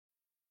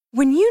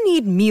When you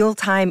need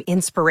mealtime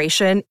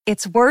inspiration,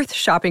 it's worth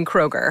shopping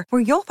Kroger,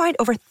 where you'll find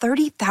over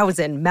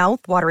 30,000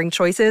 mouth-watering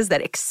choices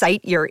that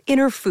excite your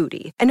inner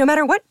foodie. And no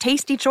matter what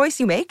tasty choice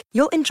you make,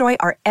 you'll enjoy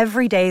our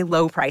everyday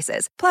low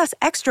prices, plus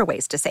extra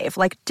ways to save,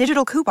 like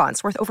digital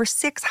coupons worth over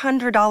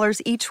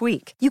 $600 each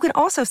week. You can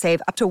also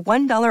save up to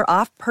 $1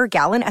 off per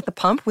gallon at the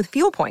pump with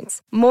fuel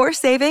points. More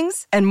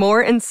savings and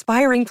more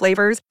inspiring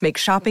flavors make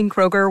shopping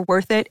Kroger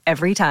worth it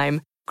every time.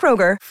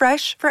 Kroger,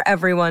 fresh for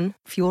everyone.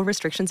 Fuel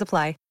restrictions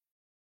apply.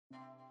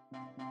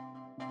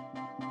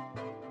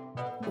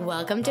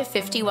 Welcome to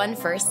 51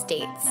 First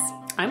Dates.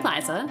 I'm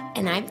Liza.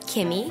 And I'm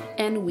Kimmy.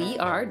 And we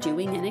are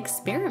doing an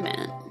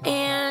experiment.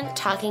 And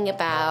talking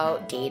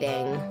about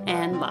dating.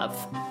 And love.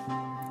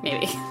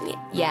 Maybe.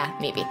 Yeah,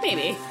 maybe.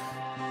 Maybe.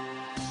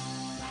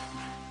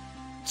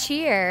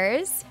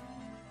 Cheers.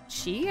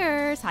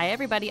 Cheers. Hi,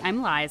 everybody.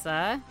 I'm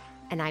Liza.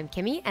 And I'm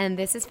Kimmy. And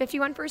this is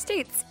 51 First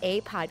Dates, a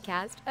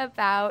podcast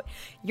about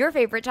your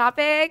favorite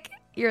topic,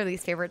 your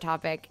least favorite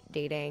topic,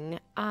 dating.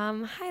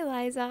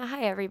 Hi, Liza.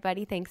 Hi,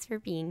 everybody. Thanks for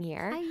being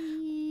here.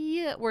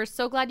 Hi. We're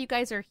so glad you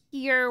guys are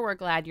here. We're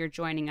glad you're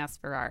joining us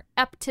for our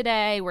ep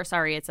today. We're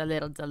sorry it's a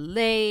little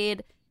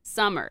delayed.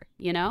 Summer,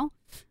 you know?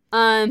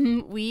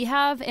 We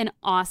have an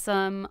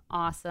awesome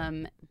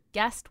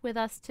guest with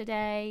us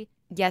today.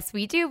 Yes,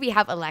 we do. We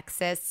have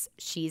Alexis.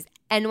 She's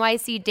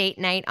NYC Date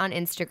Night on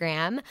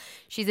Instagram.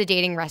 She's a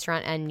dating,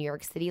 restaurant, and New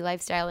York City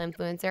lifestyle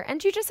influencer.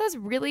 And she just has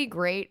really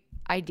great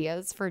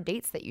ideas for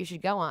dates that you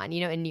should go on,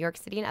 you know, in New York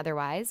City and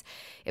otherwise.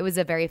 It was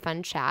a very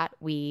fun chat.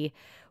 We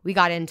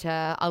got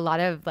into a lot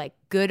of like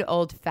good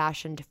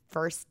old-fashioned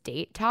first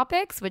date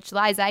topics, which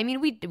Liza, I mean,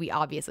 we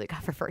obviously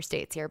cover first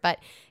dates here, but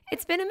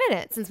it's been a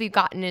minute since we've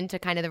gotten into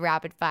kind of the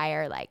rapid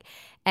fire, like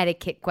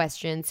etiquette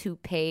questions, who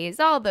pays,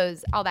 all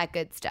that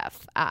good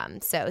stuff.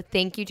 So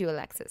thank you to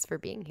Alexis for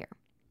being here.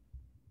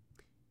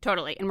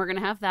 Totally. And we're going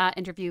to have that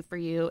interview for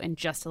you in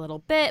just a little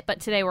bit. But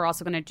today we're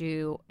also going to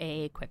do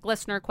a quick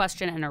listener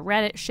question and a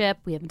Reddit ship.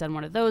 We haven't done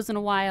one of those in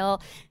a while.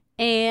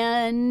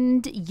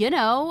 And, you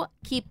know,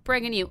 keep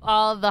bringing you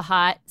all the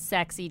hot,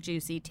 sexy,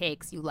 juicy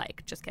takes you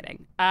like. Just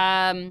kidding.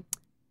 Kimmy,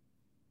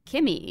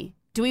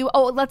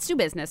 let's do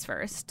business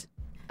first.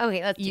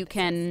 Okay,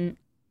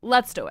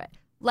 Let's do it.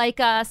 Like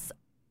us.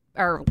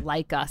 Oh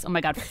my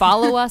God.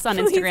 Follow us on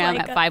Instagram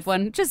at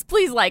 51. Just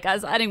please like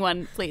us.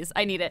 Anyone, please.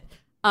 I need it.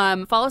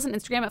 Follow us on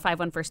Instagram at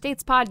 51 First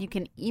Dates Pod. You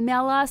can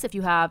email us if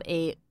you have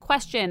a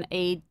question,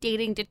 a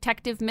dating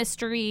detective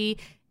mystery,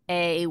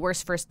 a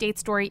worst first date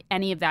story,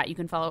 any of that. You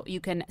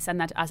can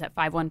send that to us at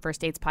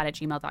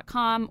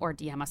 51firstdatespod@gmail.com or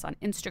DM us on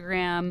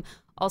Instagram.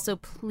 Also,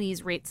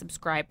 please rate,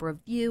 subscribe,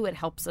 review. It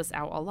helps us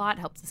out a lot.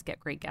 It helps us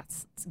get great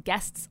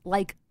guests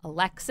like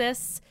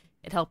Alexis.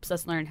 It helps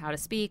us learn how to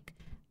speak.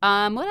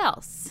 What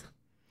else?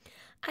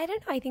 I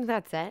don't know. I think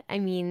that's it. I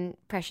mean,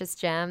 Precious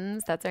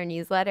Gems, that's our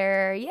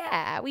newsletter.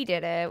 Yeah, we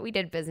did it. We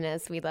did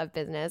business. We love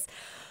business.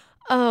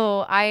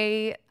 Oh,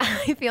 I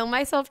feel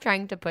myself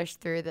trying to push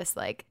through this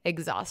like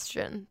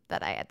exhaustion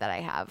that I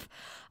have.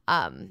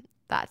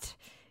 That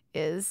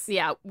is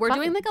we're fun.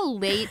 doing like a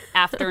late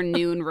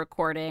afternoon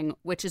recording,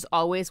 which is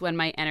always when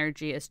my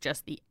energy is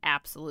just the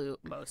absolute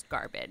most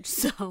garbage.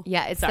 So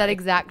yeah, it's that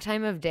exact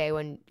time of day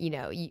when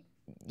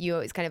you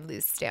always kind of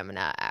lose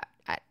stamina at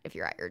if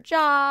you're at your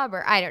job,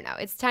 or I don't know.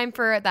 It's time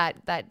for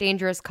that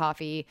dangerous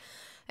coffee.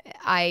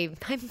 I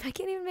can't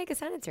even make a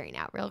sentence right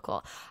now. Real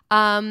cool.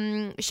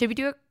 Should we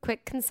do a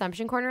quick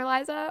consumption corner,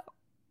 Liza?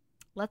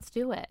 Let's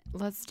do it.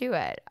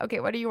 Okay,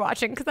 what are you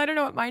watching? Because I don't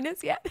know what mine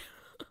is yet.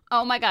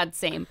 Oh my God,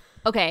 same.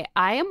 Okay,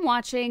 I am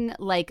watching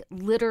like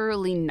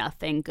literally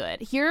nothing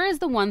good. Here is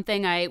the one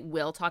thing I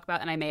will talk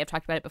about, and I may have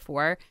talked about it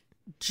before.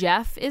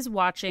 Jeff is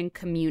watching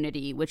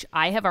Community, which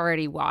I have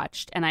already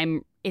watched,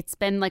 and it's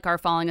been like our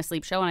falling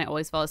asleep show, and I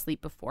always fall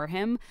asleep before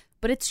him,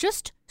 but it's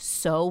just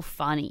so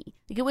funny.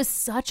 Like, it was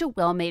such a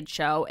well-made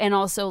show, and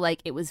also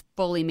like it was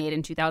fully made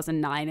in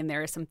 2009, and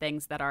there are some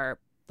things that are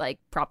like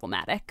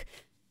problematic.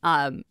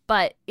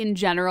 But in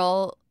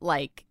general,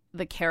 like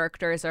the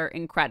characters are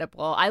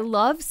incredible. I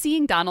love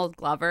seeing Donald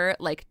Glover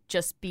like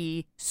just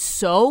be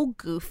so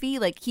goofy.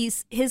 Like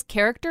his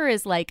character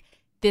is like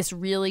this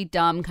really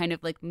dumb kind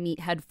of like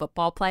meathead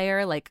football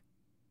player. Like,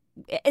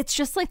 it's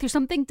just like there's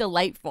something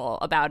delightful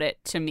about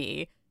it to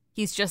me.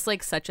 He's just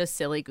like such a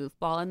silly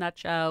goofball in that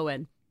show,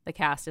 and the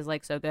cast is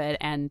like so good.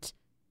 And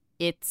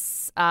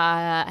it's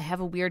I have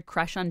a weird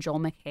crush on Joel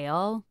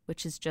McHale,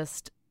 which is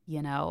just,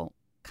 you know,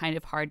 kind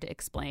of hard to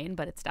explain,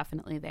 but it's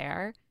definitely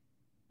there.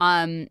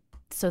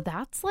 So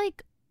that's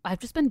like, I've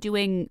just been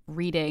doing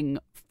reading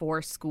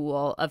for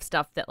school of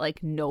stuff that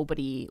like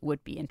nobody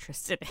would be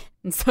interested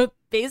in. So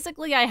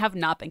basically I have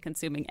not been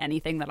consuming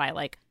anything that I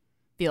like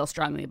feel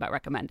strongly about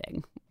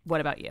recommending.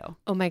 What about you?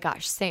 Oh my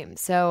gosh, same.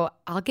 So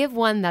I'll give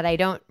one that I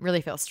don't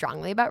really feel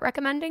strongly about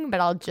recommending, but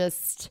I'll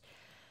just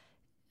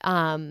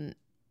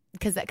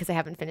because I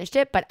haven't finished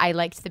it, but I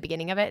liked the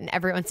beginning of it, and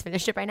everyone's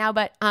finished it by now.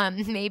 But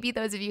maybe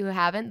those of you who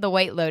haven't, The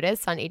White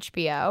Lotus on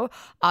HBO.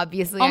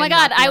 Obviously, oh my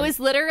God, I was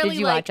literally Did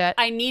you like, watch it?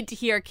 I need to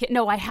hear.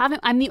 No, I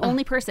haven't. I'm the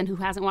only person who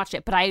hasn't watched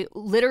it, but I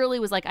literally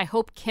was like, I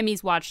hope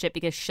Kimmy's watched it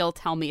because she'll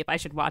tell me if I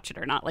should watch it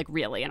or not. Like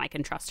really, and I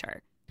can trust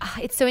her.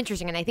 It's so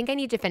interesting, and I think I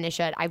need to finish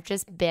it. I've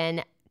just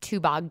been too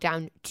bogged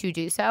down to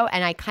do so,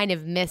 and I kind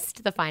of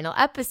missed the final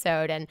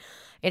episode, and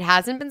it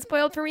hasn't been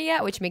spoiled for me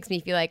yet, which makes me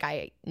feel like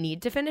I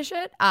need to finish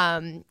it.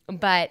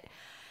 But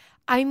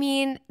I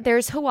mean,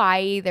 there's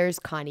Hawaii, there's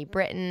Connie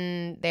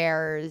Britton,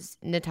 there's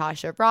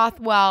Natasha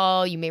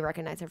Rothwell. You may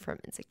recognize her from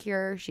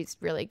Insecure. She's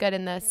really good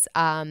in this.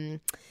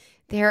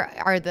 There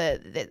are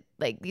the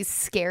like these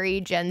scary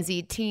Gen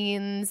Z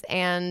teens,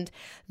 and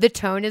the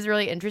tone is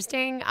really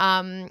interesting.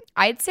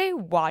 I'd say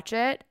watch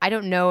it. I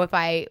don't know if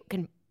I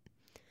can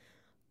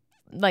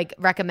like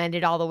recommend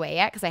it all the way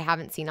yet because I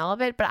haven't seen all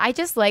of it, but I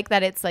just like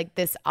that it's like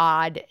this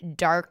odd,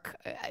 dark,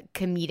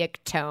 comedic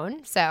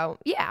tone. So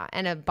yeah,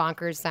 and a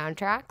bonkers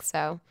soundtrack.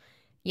 So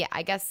yeah,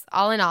 I guess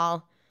all in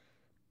all,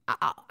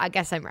 I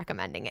guess I'm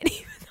recommending it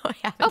even though I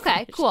haven't.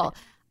 Okay, cool. It.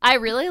 I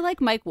really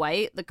like Mike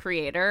White, the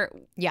creator.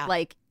 Yeah.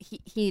 Like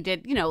he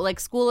did, like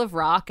School of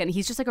Rock, and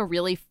he's just like a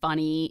really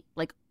funny,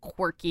 like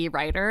quirky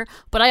writer.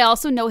 But I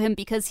also know him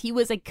because he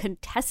was a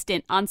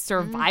contestant on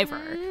Survivor,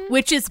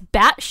 which is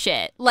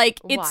batshit. Like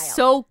it's Wild.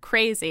 so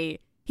crazy.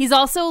 He's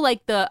also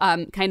like the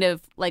kind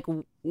of like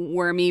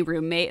wormy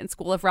roommate in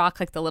School of Rock,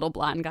 like the little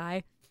blonde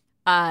guy.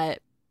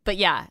 But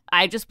yeah,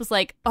 I just was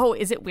like, oh,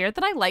 is it weird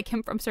that I like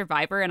him from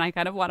Survivor? And I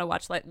kind of want to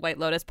watch like White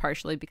Lotus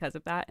partially because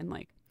of that. And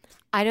like,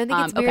 I don't think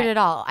it's weird at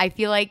all. I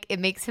feel like it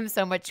makes him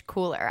so much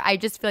cooler. I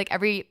just feel like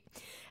every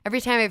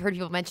time I've heard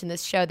people mention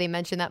this show, they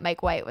mention that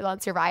Mike White was on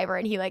Survivor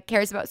and he like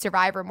cares about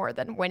Survivor more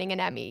than winning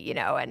an Emmy,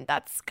 and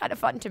that's kind of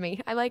fun to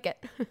me. I like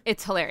it.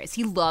 It's hilarious.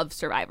 He loves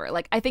Survivor.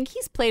 Like I think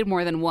he's played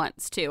more than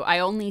once too. I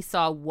only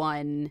saw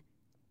one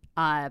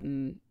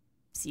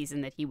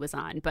season that he was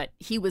on, but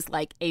he was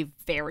like a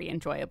very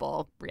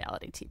enjoyable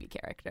reality TV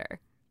character.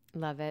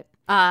 Love it.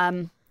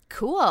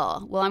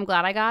 Cool. Well, I'm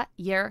glad I got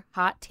your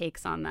hot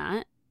takes on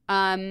that.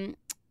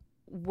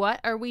 What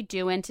are we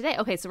doing today?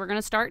 Okay, so we're going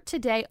to start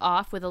today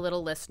off with a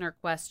little listener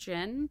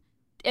question.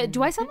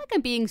 Do I sound like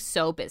I'm being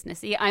so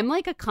businessy? I'm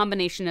like a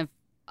combination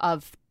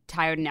of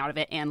tired and out of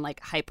it and like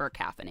hyper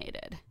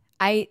caffeinated.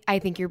 I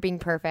think you're being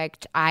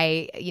perfect.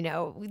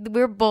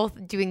 We're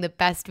both doing the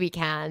best we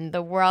can.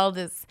 The world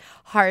is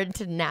hard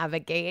to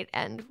navigate,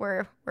 and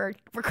we're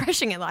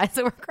crushing it,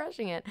 Liza. We're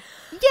crushing it.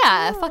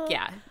 Yeah, fuck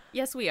yeah.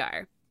 Yes, we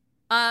are.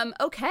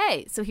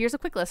 Okay, so here's a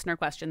quick listener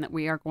question that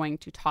we are going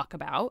to talk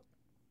about.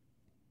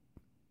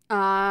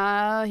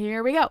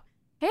 Here we go.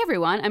 Hey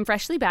everyone, I'm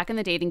freshly back in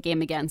the dating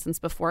game again since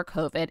before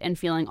COVID and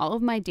feeling all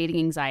of my dating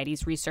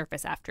anxieties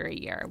resurface after a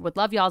year. Would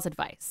love y'all's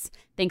advice.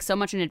 Thanks so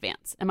much in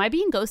advance. Am I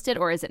being ghosted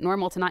or is it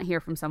normal to not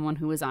hear from someone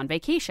who is on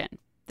vacation?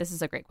 This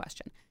is a great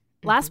question.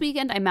 Last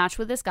weekend, I matched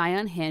with this guy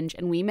on Hinge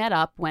and we met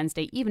up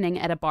Wednesday evening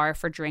at a bar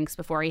for drinks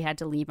before he had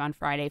to leave on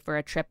Friday for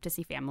a trip to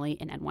see family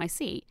in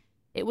NYC.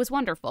 It was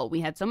wonderful.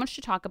 We had so much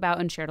to talk about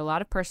and shared a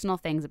lot of personal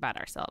things about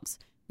ourselves.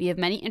 We have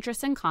many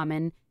interests in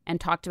common and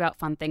talked about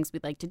fun things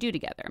we'd like to do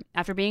together.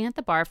 After being at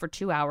the bar for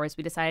 2 hours,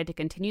 we decided to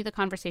continue the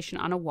conversation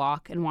on a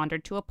walk and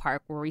wandered to a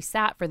park where we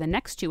sat for the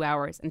next 2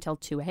 hours until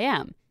 2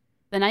 a.m.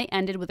 The night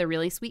ended with a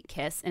really sweet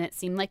kiss, and it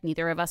seemed like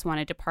neither of us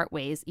wanted to part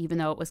ways, even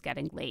though it was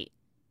getting late.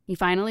 He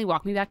finally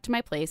walked me back to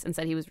my place and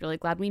said he was really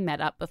glad we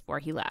met up before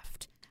he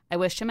left. I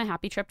wished him a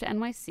happy trip to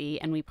NYC,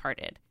 and we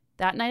parted.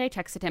 That night, I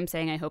texted him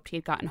saying I hoped he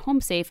had gotten home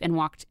safe and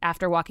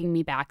walking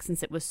me back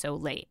since it was so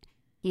late.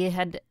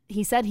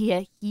 He said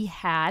he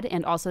had,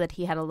 and also that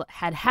he had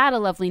a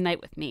lovely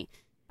night with me.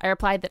 I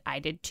replied that I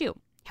did too.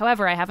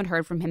 However, I haven't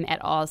heard from him at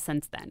all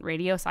since then.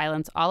 Radio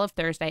silence all of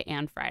Thursday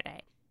and Friday.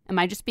 Am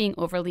I just being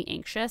overly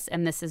anxious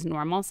and this is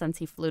normal since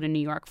he flew to New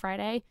York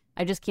Friday?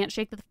 I just can't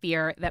shake the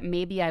fear that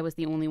maybe I was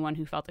the only one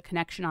who felt a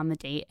connection on the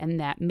date and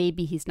that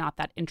maybe he's not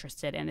that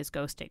interested and is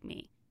ghosting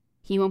me.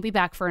 He won't be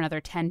back for another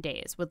 10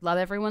 days. Would love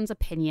everyone's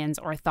opinions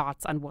or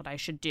thoughts on what I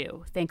should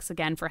do. Thanks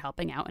again for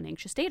helping out an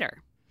anxious dater.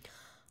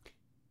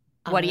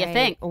 What do you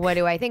think? What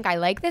do I think? I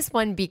like this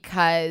one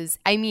because,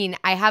 I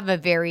have a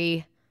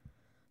very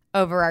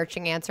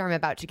overarching answer I'm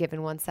about to give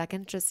in 1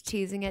 second, just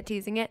teasing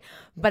it.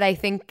 But I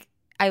think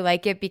I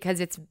like it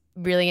because it's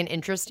really an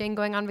interesting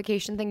going on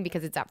vacation thing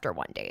because it's after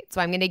one date. So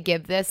I'm going to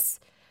give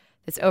this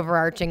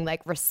overarching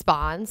like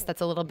response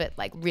that's a little bit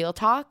like real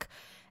talk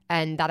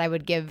and that I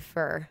would give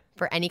for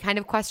any kind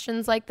of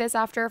questions like this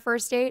after a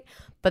first date,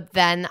 but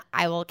then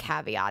I will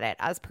caveat it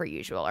as per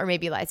usual, or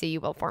maybe Liza,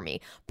 you will for me.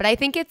 But I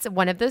think it's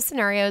one of those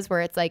scenarios where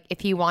it's like,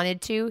 if he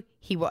wanted to,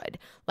 he would.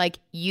 Like,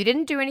 you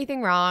didn't do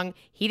anything wrong.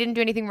 He didn't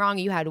do anything wrong.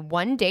 You had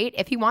one date.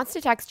 If he wants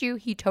to text you,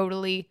 he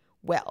totally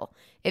will.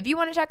 If you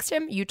want to text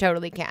him, you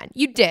totally can.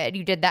 You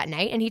did that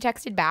night, and he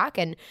texted back.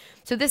 And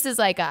so this is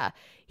like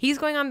he's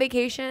going on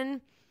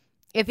vacation.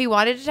 If he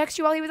wanted to text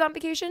you while he was on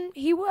vacation,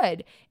 he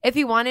would. If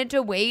he wanted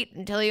to wait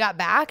until he got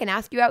back and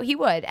ask you out, he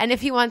would. And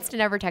if he wants to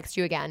never text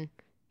you again,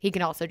 he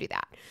can also do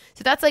that.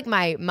 So that's like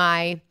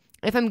my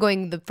if I'm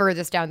going the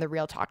furthest down the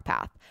real talk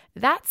path.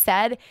 That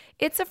said,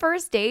 it's a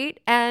first date,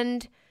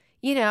 and,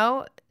 you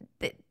know,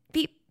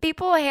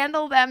 people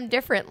handle them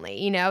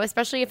differently, you know,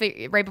 especially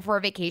if right before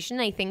a vacation.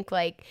 I think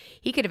like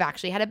he could have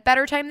actually had a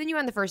better time than you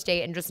on the first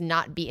date and just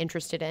not be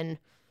interested in,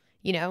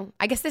 you know,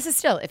 I guess this is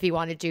still, if he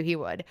wanted to, he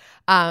would,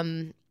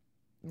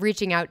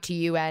 reaching out to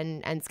you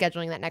and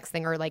scheduling that next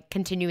thing, or like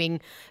continuing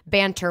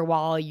banter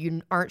while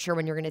you aren't sure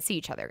when you're going to see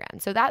each other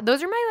again. So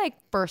those are my like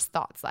first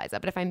thoughts,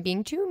 Liza. But if I'm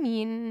being too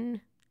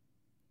mean,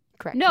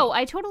 correct me. No,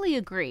 I totally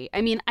agree.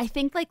 I mean, I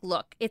think like,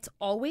 look, it's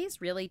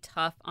always really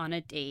tough on a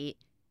date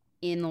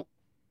in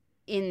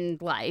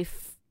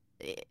life.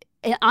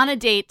 On a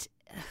date,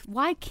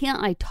 why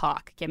can't I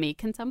talk, Kimmy?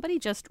 Can somebody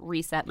just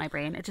reset my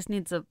brain? It just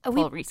needs a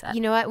full reset.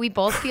 You know what? We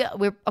both feel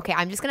we're okay.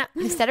 I'm just gonna,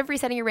 instead of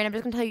resetting your brain, I'm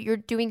just gonna tell you you're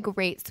doing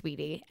great,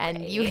 sweetie,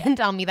 and you can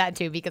tell me that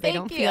too, because I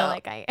don't feel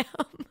like I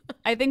am.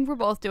 I think we're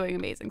both doing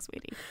amazing,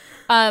 sweetie.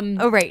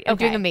 Oh right, I'm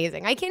doing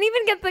amazing. I can't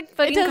even get the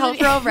fucking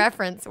cultural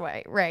reference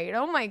right.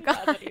 Oh my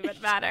god, doesn't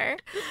even matter.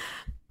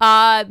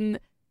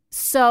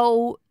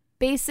 So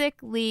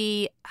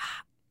basically,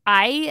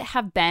 I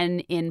have been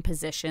in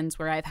positions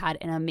where I've had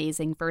an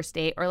amazing first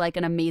date, or like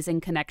an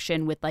amazing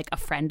connection with like a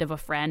friend of a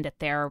friend at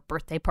their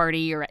birthday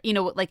party, or, you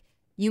know, like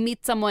you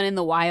meet someone in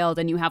the wild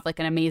and you have like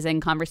an amazing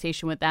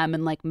conversation with them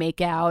and like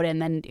make out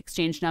and then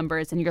exchange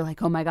numbers, and you're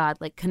like, oh my God,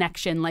 like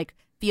connection, like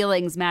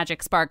feelings,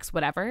 magic, sparks,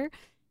 whatever.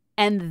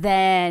 And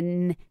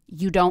then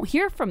you don't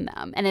hear from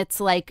them. And it's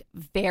like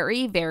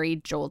very, very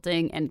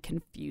jolting and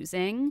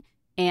confusing.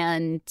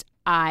 And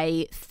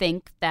I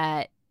think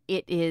that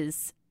it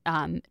is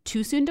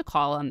too soon to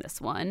call on this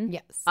one.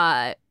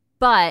 Yes.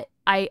 But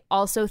I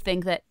also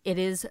think that it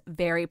is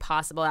very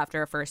possible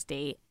after a first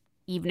date,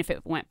 even if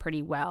it went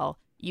pretty well,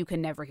 you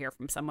can never hear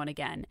from someone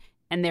again.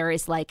 And there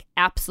is like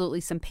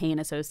absolutely some pain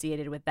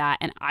associated with that.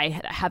 And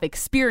I have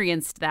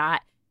experienced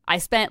that. I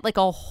spent like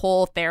a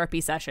whole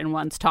therapy session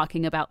once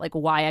talking about like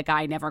why a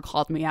guy never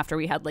called me after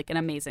we had like an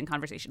amazing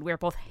conversation. We were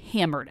both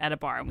hammered at a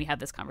bar and we had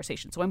this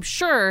conversation. So I'm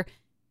sure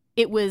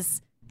it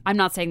was, I'm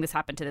not saying this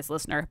happened to this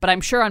listener, but I'm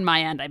sure on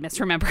my end I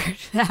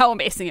misremembered how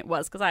amazing it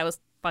was because I was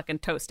fucking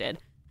toasted.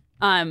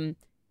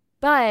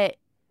 But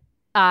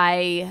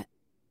I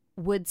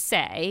would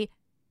say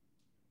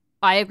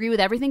I agree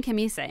with everything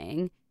Kimmy's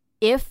saying.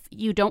 If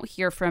you don't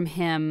hear from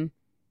him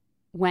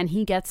when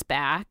he gets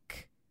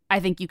back, I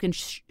think you can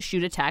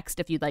shoot a text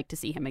if you'd like to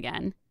see him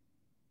again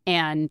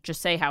and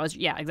just say, how was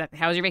your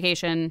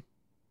vacation?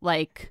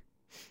 Like,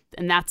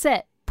 and that's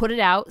it. Put it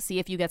out, see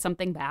if you get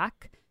something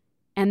back.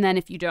 And then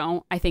if you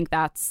don't, I think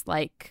that's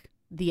like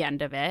the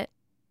end of it.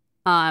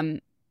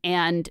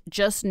 And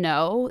just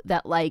know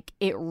that like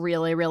it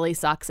really, really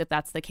sucks if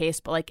that's the case.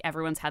 But like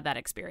everyone's had that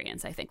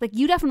experience, I think. Like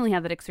you definitely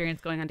had that experience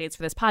going on dates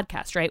for this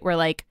podcast, right? Where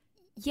like,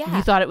 yeah,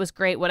 you thought it was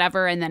great,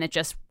 whatever, and then it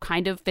just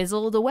kind of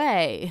fizzled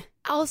away.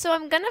 Also,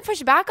 I'm going to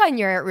push back on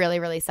your it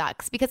really, really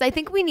sucks, because I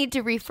think we need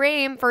to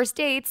reframe first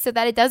dates so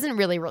that it doesn't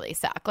really, really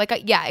suck. Like,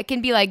 yeah, it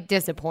can be like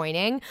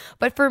disappointing.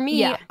 But for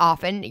me,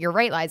 often, you're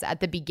right, Liza, at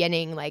the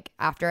beginning, like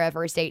after a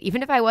first date,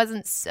 even if I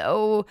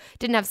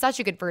didn't have such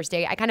a good first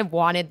date, I kind of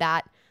wanted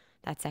that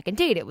second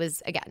date. It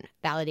was, again,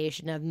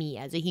 validation of me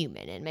as a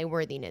human and my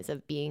worthiness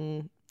of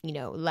being, you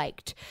know,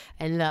 liked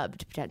and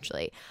loved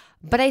potentially.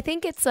 But I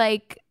think it's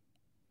like,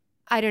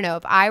 I don't know,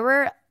 if I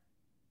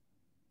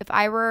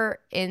were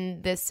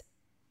in this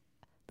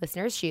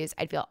listener's shoes,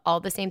 I'd feel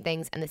all the same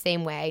things and the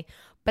same way.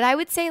 But I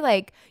would say,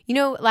 like, you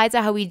know,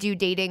 Liza, how we do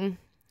dating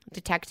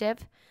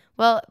detective?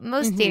 Well,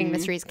 most dating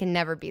mysteries can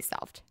never be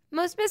solved.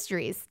 Most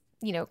mysteries,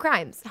 you know,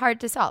 crimes, hard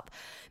to solve.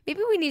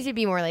 Maybe we need to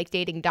be more like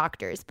dating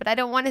doctors, but I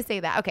don't want to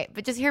say that. Okay,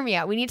 but just hear me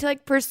out. We need to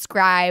like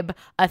prescribe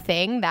a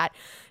thing that,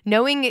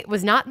 knowing it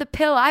was not the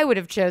pill I would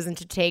have chosen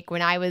to take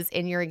when I was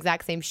in your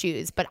exact same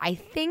shoes, but I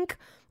think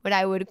what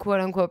I would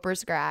quote unquote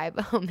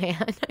prescribe, oh man,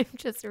 I'm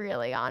just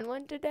really on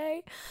one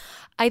today.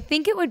 I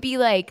think it would be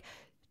like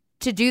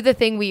to do the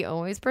thing we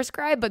always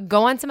prescribe, but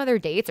go on some other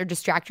dates or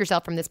distract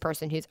yourself from this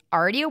person who's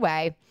already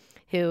away,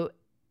 who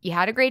you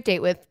had a great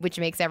date with, which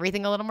makes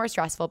everything a little more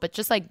stressful, but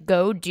just like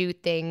go do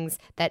things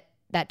that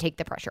take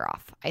the pressure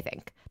off. I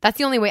think that's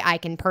the only way I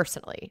can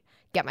personally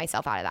get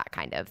myself out of that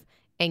kind of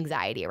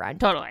anxiety around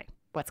totally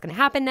what's going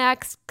to happen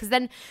next. Because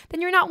then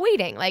you're not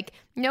waiting. Like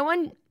no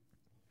one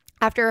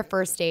after a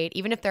first date,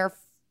 even if they're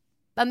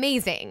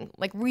amazing,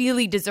 like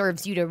really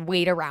deserves you to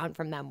wait around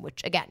from them,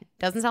 which again,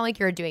 doesn't sound like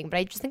you're doing, but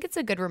I just think it's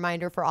a good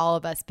reminder for all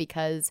of us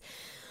because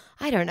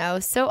I don't know,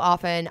 so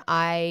often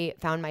I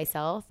found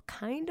myself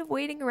kind of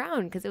waiting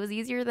around because it was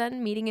easier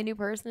than meeting a new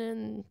person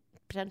and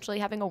potentially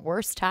having a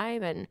worse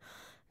time and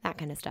that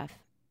kind of stuff.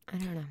 I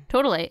don't know.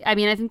 Totally. I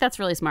mean, I think that's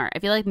really smart. I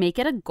feel like make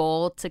it a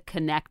goal to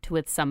connect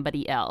with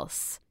somebody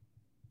else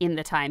in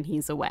the time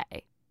he's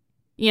away.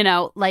 You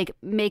know, like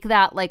make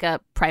that like a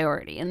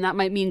priority. And that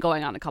might mean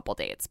going on a couple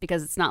dates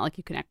because it's not like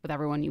you connect with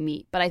everyone you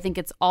meet. But I think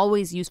it's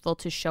always useful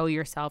to show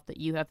yourself that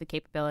you have the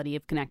capability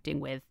of connecting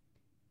with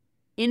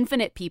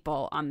infinite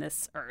people on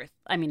this earth.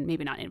 I mean,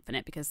 maybe not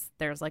infinite because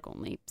there's like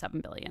only 7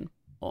 billion.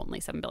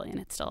 Only 7 billion.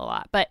 It's still a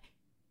lot. But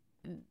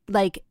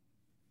like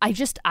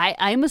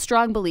I'm a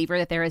strong believer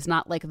that there is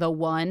not like the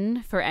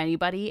one for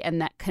anybody, and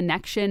that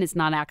connection is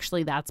not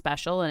actually that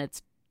special, and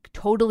it's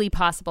totally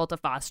possible to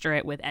foster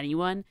it with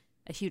anyone.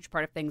 A huge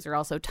part of things are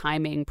also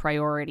timing,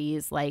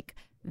 priorities, like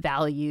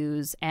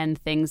values, and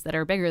things that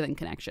are bigger than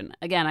connection.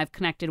 Again, I've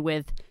connected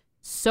with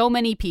so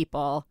many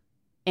people,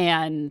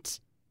 and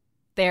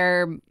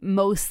they're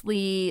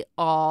mostly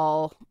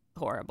all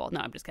horrible. No,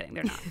 I'm just kidding.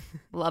 They're not.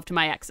 Love to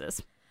my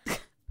exes.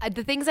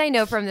 The things I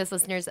know from this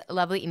listener's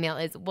lovely email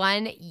is,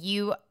 one,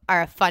 you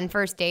are a fun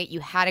first date.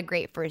 You had a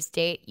great first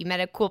date. You met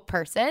a cool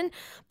person,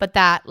 but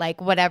that, like,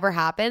 whatever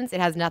happens, it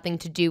has nothing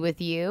to do with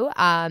you.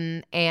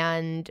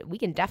 And we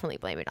can definitely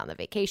blame it on the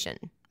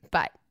vacation.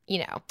 But, you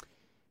know,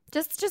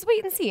 just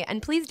wait and see.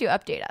 And please do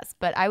update us.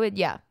 But I would,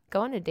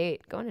 go on a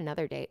date. Go on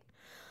another date.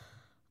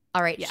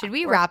 All right. Should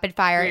we rapid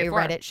fire a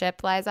Reddit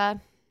ship, Liza?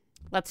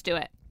 Let's do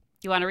it.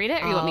 You want to read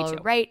it or you want me to?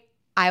 All right.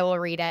 I will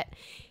read it.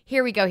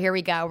 Here we go.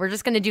 We're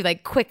just going to do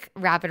like quick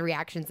rapid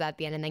reactions at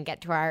the end and then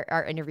get to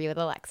our interview with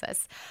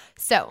Alexis.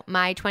 So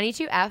my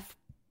 22F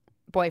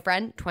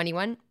boyfriend,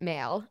 21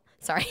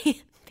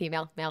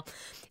 female, male,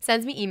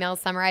 sends me emails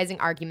summarizing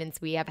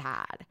arguments we have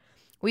had.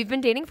 We've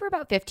been dating for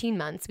about 15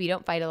 months. We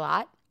don't fight a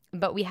lot,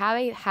 but we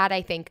have had,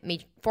 I think,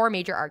 4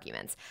 major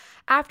arguments.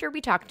 After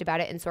we talked about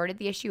it and sorted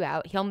the issue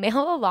out, he'll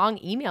mail a long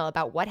email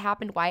about what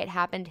happened, why it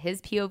happened, his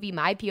POV,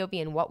 my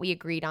POV, and what we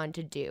agreed on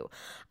to do.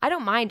 I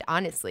don't mind,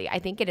 honestly. I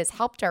think it has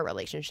helped our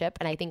relationship,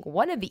 and I think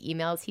one of the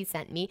emails he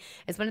sent me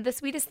is one of the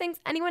sweetest things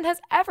anyone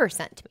has ever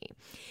sent to me.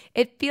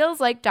 It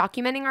feels like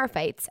documenting our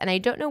fights, and I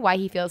don't know why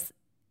he feels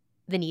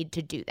the need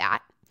to do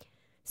that.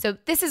 So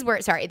this is where,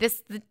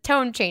 the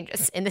tone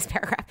changes in this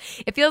paragraph.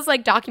 It feels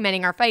like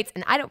documenting our fights,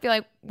 and I don't feel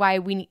like why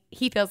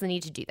he feels the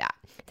need to do that.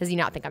 Does he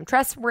not think I'm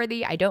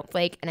trustworthy? I don't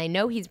flake, and I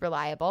know he's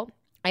reliable.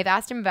 I've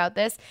asked him about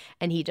this,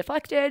 and he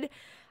deflected,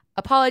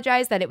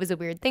 apologized that it was a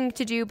weird thing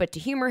to do, but to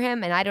humor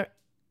him, and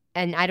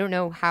I don't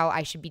know how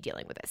I should be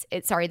dealing with this.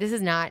 This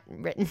is not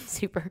written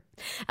super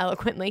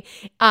eloquently.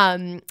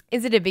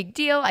 Is it a big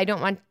deal? I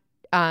don't want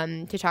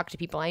to talk to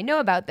people I know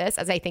about this,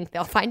 as I think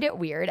they'll find it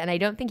weird, and I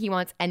don't think he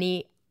wants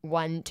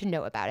anyone to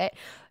know about it.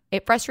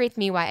 It frustrates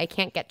me why I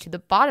can't get to the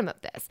bottom of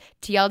this.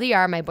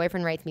 TLDR, my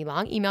boyfriend writes me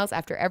long emails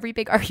after every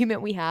big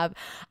argument we have.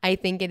 I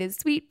think it is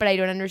sweet, but I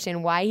don't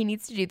understand why he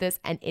needs to do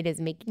this, and it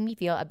is making me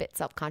feel a bit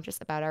self-conscious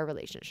about our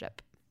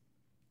relationship.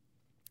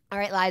 All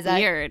right, Liza.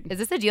 Weird. Is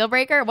this a deal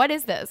breaker? What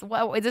is this?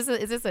 What is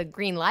this a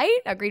green light?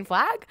 A green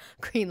flag?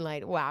 Green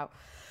light. Wow.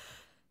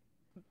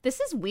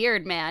 This is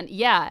weird, man.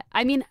 Yeah.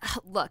 I mean,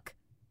 look,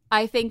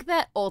 I think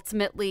that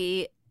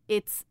ultimately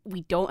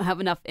we don't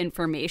have enough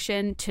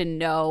information to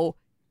know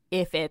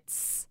if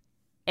it's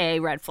a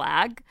red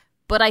flag,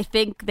 but I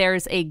think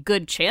there's a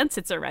good chance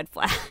it's a red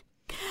flag.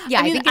 Yeah,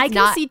 I mean, I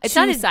can see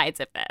two sides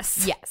of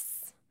this.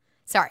 Yes.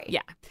 Sorry.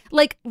 Yeah.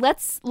 Like,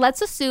 let's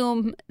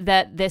assume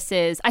that this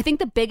is, I think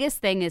the biggest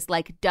thing is,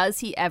 like, does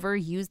he ever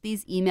use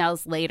these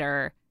emails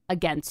later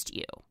against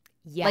you?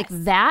 Yes. Like,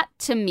 that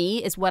to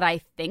me is what I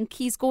think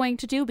he's going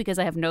to do, because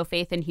I have no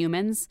faith in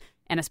humans,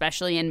 and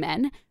especially in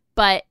men.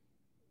 But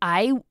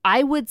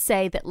I would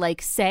say that,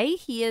 like, say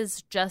he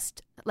is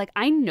just, like,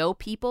 I know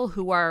people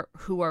who are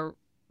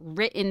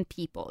written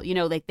people, you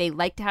know, like, they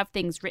like to have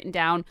things written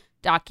down,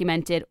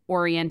 documented,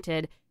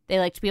 oriented. They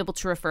like to be able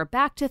to refer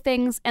back to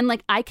things. And,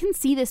 like, I can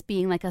see this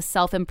being, like, a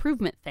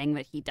self-improvement thing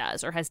that he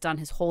does or has done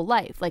his whole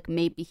life. Like,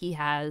 maybe he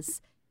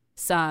has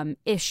some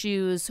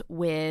issues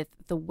with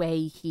the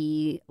way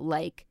he,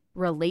 like,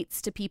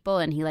 relates to people,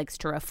 and he likes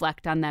to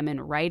reflect on them in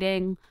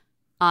writing.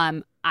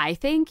 I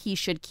think he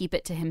should keep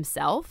it to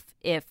himself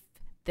if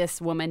this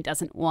woman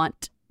doesn't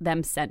want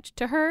them sent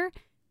to her.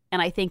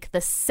 And I think the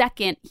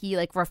second he,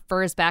 like,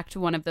 refers back to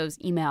one of those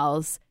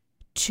emails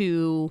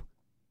to,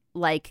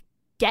 like,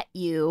 get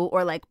you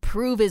or, like,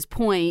 prove his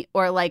point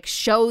or, like,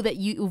 show that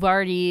you've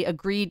already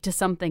agreed to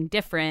something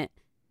different,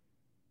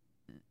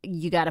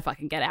 you gotta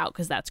fucking get out,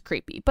 because that's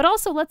creepy. But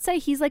also, let's say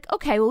he's like,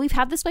 okay, well, we've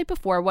had this fight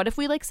before. What if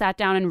we, like, sat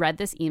down and read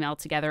this email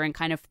together and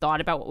kind of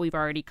thought about what we've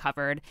already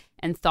covered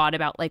and thought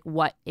about, like,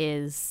 what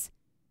is,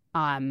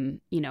 you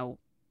know,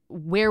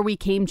 where we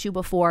came to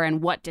before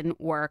and what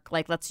didn't work.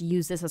 Like, let's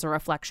use this as a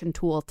reflection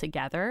tool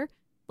together.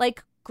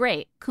 Like,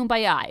 great,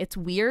 kumbaya. It's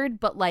weird,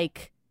 but,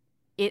 like,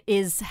 it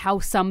is how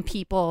some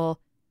people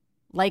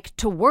like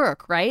to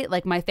work, right?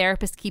 Like, my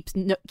therapist keeps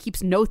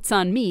notes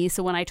on me,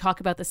 so when I talk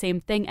about the same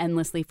thing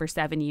endlessly for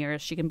 7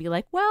 years, she can be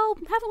like, well,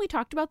 haven't we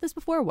talked about this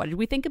before? What did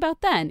we think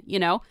about then? You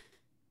know?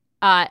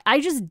 I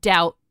just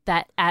doubt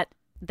that at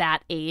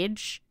that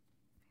age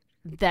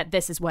that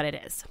this is what it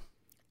is.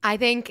 I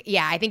think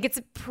it's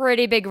a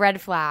pretty big red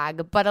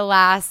flag, but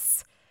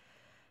alas,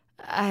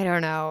 I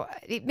don't know.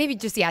 Maybe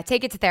just,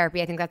 take it to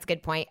therapy. I think that's a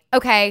good point.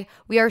 Okay,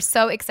 we are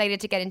so excited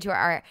to get into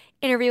our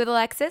interview with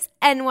Alexis,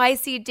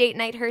 NYC date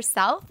night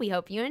herself. We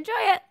hope you enjoy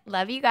it.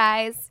 Love you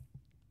guys.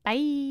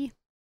 Bye.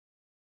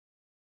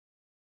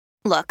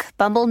 Look,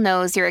 Bumble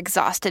knows you're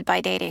exhausted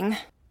by dating.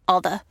 All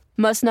the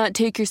must not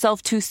take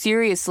yourself too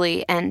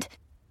seriously and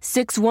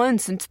 6'1"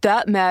 since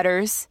that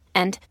matters.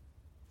 And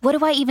what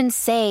do I even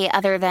say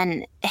other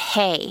than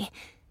hey?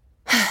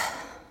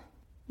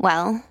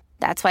 Well,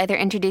 that's why they're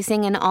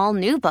introducing an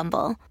all-new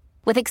Bumble,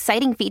 with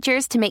exciting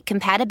features to make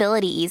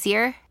compatibility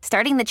easier,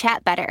 starting the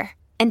chat better,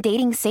 and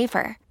dating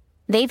safer.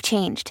 They've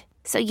changed,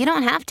 so you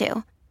don't have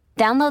to.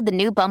 Download the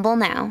new Bumble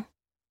now.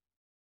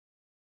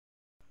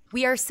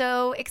 We are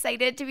so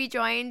excited to be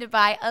joined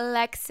by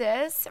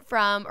Alexis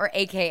or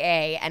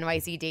AKA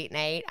NYC Date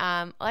Night.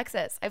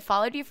 Alexis, I've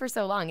followed you for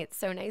so long. It's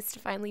so nice to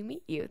finally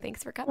meet you.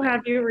 Thanks for coming. Well,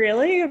 have you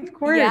really? Of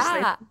course.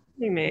 Yeah.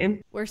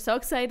 Me. We're so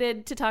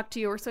excited to talk to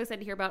you. We're so excited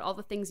to hear about all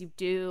the things you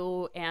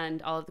do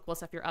and all of the cool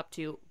stuff you're up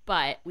to.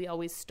 But we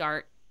always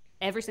start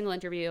every single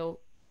interview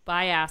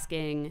by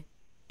asking,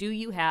 do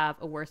you have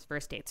a worst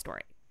first date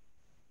story?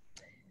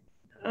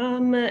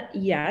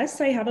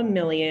 Yes, I have a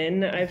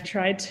million. I've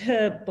tried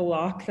to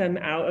block them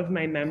out of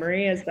my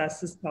memory as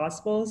best as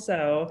possible.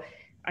 So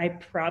I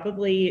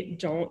probably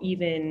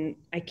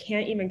I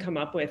can't even come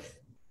up with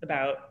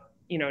about,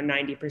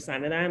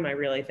 90% of them. I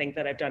really think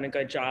that I've done a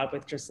good job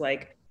with just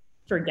like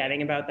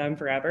forgetting about them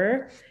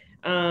forever.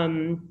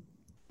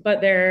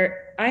 But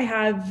I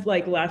have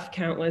like left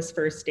countless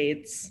first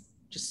dates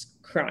just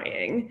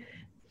crying.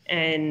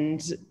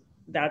 And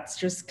that's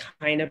just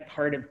kind of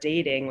part of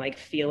dating, like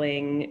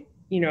feeling,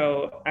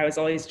 I was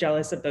always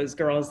jealous of those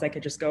girls that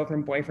could just go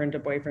from boyfriend to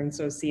boyfriend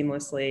so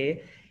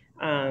seamlessly,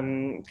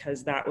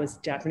 because that was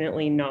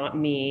definitely not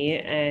me.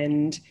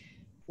 And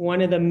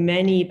one of the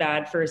many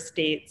bad first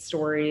date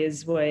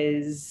stories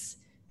was,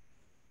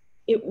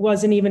 it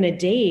wasn't even a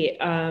date.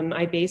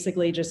 I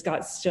basically just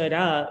got stood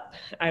up.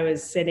 I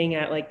was sitting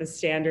at like the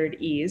Standard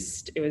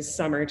East. It was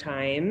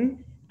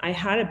summertime. I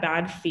had a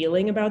bad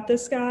feeling about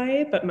this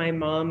guy, but my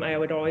mom, I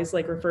would always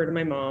like refer to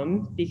my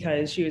mom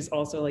because she was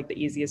also like the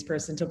easiest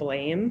person to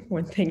blame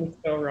when things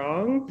go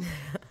wrong.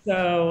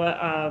 So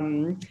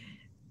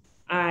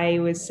I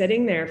was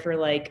sitting there for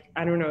like,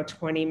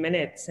 20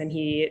 minutes, and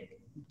he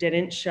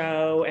didn't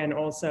show, and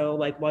also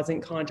like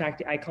wasn't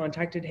contacted. I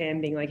contacted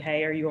him being like,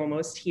 hey, are you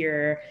almost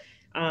here?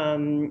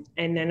 And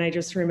then I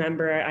just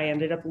remember I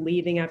ended up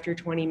leaving after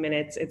 20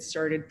 minutes. It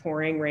started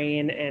pouring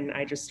rain, and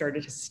I just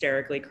started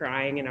hysterically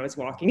crying, and I was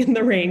walking in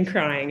the rain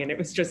crying, and it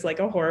was just like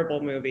a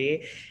horrible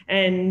movie.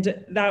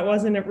 And that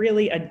wasn't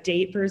really a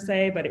date per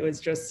se, but it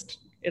was just,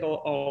 it'll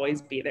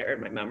always be there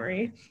in my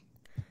memory.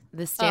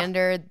 The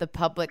standard, the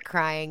public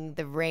crying,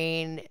 the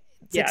rain.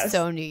 It's like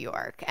so New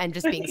York, and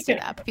just being stood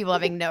up, people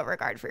having no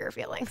regard for your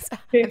feelings.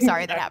 I'm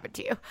sorry that happened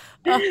to you.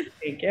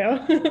 Thank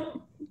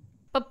you.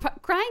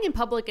 But crying in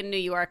public in New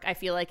York, I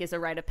feel like, is a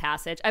rite of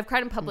passage. I've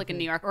cried in public in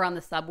New York, or on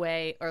the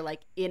subway, or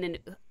like in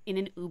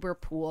an Uber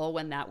pool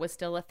when that was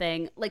still a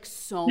thing, like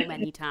so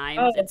many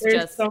times.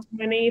 There's so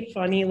many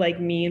funny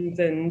like memes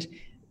and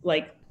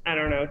like,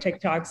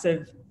 TikToks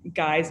of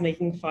guys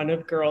making fun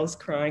of girls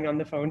crying on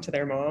the phone to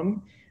their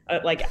mom,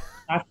 like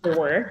after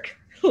work,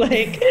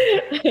 like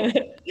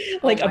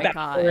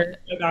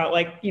about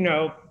like,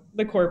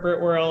 the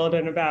corporate world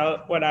and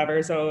about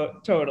whatever. So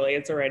totally,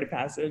 it's a rite of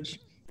passage.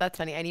 That's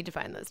funny. I need to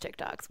find those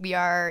TikToks. We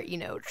are,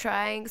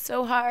 trying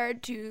so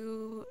hard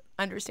to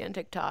understand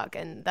TikTok,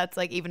 and that's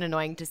like even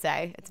annoying to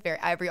say. It's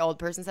every old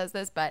person says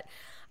this, but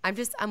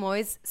I'm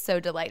always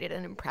so delighted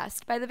and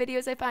impressed by the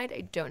videos I find.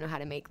 I don't know how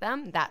to make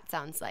them. That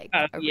sounds like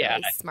a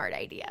really smart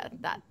idea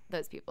that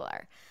those people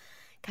are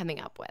coming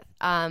up with.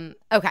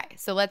 Okay,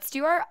 so let's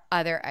do our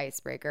other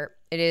icebreaker.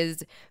 It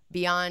is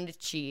Beyond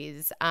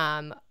Cheese.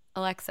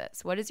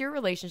 Alexis, what is your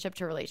relationship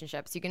to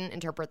relationships? You can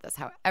interpret this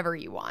however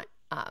you want.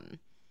 I'm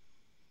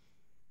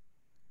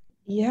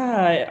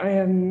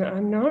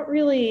not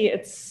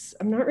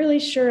really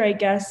sure. I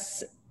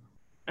guess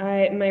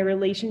my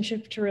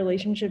relationship to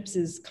relationships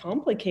is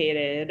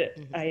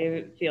complicated.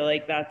 I feel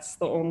like that's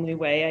the only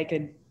way I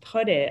could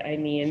put it. I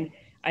mean,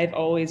 I've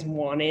always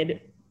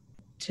wanted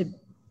to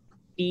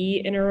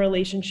be in a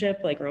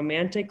relationship, like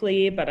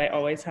romantically, but I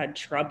always had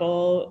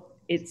trouble,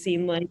 it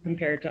seemed like,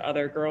 compared to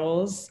other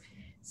girls.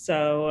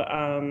 So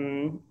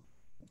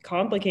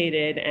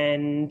complicated.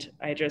 And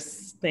I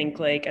just think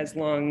like it's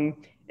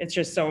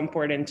just so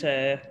important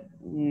to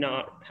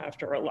not have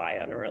to rely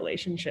on a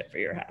relationship for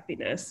your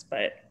happiness,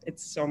 but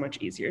it's so much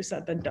easier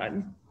said than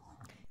done.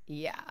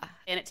 Yeah.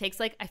 And it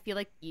takes I feel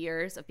like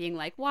years of being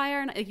like, why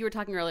aren't, like you were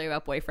talking earlier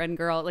about boyfriend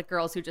girl, like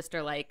girls who just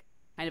are like,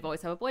 kind of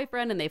always have a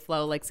boyfriend and they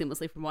flow like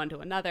seamlessly from one to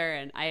another.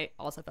 And I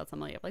also felt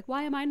something like,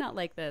 why am I not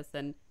like this?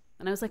 And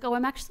I was like, oh,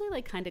 I'm actually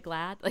like kind of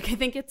glad. Like, I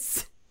think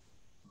it's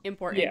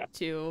important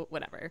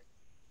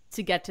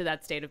to get to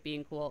that state of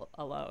being cool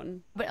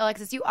alone. But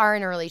Alexis, you are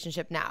in a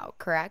relationship now,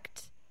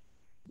 correct?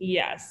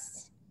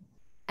 Yes.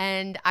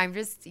 And I'm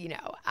just,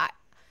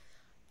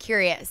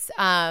 curious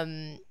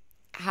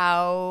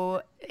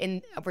how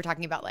we're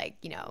talking about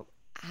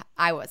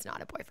I was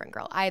not a boyfriend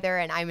girl either,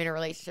 and I'm in a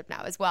relationship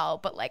now as well.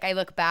 But I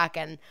look back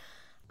and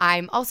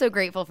I'm also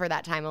grateful for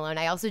that time alone.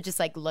 I also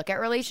just look at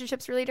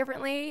relationships really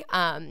differently.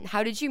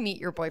 How did you meet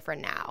your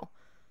boyfriend now?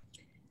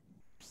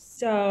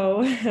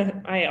 So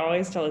I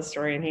always tell a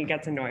story and he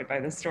gets annoyed by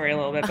the story a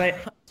little bit,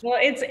 but well,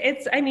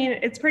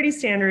 it's pretty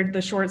standard.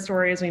 The short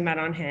story is we met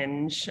on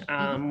Hinge.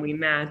 We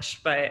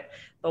matched, but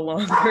the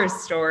longer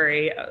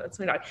story, that's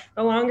my dog.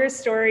 The longer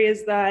story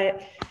is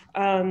that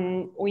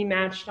we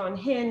matched on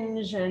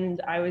Hinge,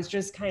 and I was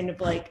just kind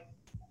of like,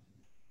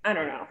 I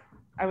don't know.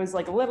 I was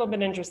like a little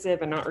bit interested,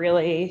 but not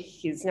really.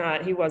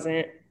 He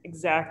wasn't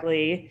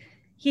exactly,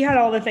 he had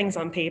all the things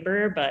on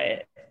paper,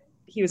 but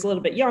he was a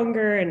little bit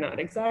younger and not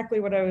exactly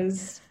what I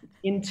was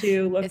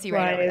into. Is he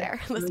right over there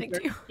listening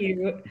to you?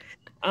 Cute.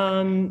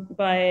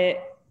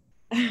 But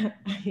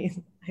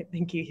I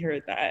think he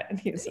heard that and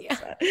he was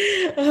upset.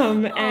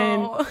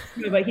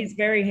 But he's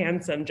very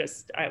handsome.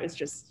 I was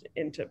just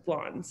into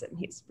blondes and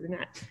he's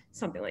brunette,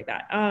 something like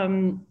that.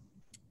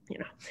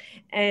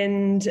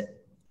 And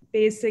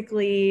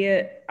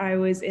basically I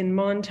was in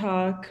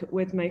Montauk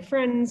with my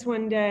friends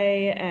one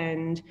day,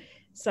 and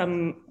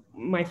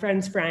my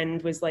friend's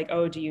friend was like,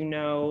 oh, do you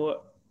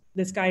know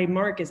this guy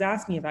Mark is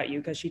asking about you,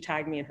 because she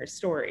tagged me in her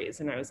stories.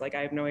 And I was like,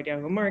 I have no idea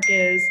who Mark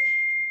is.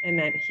 And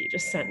then he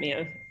just sent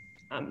me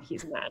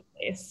he's mad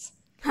face.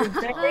 You're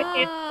very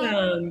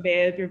handsome,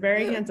 babe. You're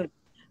very handsome.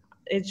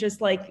 It's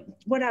just like,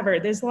 whatever.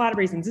 There's a lot of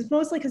reasons. It's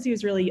mostly because he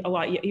was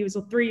he was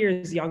 3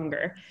 years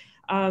younger.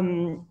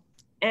 And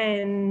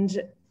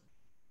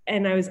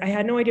I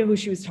had no idea who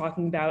she was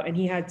talking about. And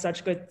he had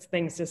such good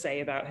things to say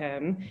about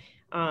him.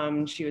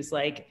 She was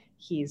like,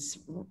 he's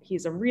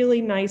a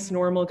really nice,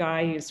 normal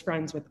guy. He's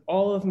friends with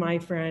all of my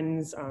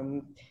friends.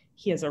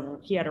 He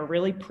had a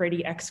really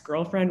pretty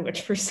ex-girlfriend,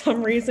 which for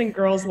some reason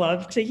girls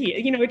love to hear.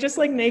 It just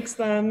like makes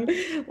them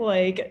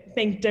like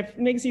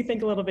makes you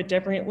think a little bit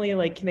differently.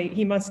 Like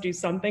he must do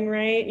something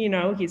right.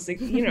 He's he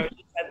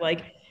said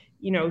like,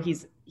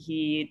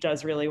 he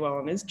does really well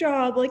in his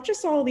job. Like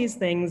just all these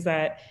things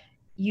that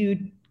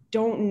you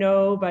don't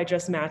know by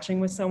just matching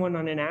with someone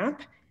on an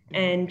app.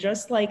 And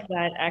just like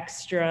that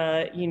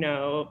extra,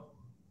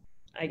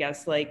 I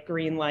guess like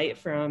green light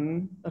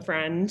from a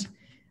friend,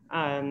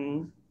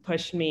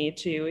 pushed me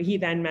to, he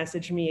then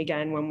messaged me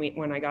again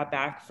when I got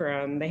back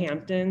from the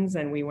Hamptons,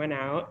 and we went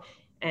out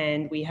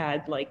and we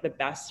had like the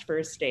best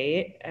first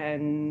date.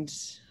 And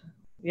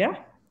yeah.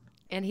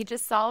 And he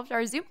just solved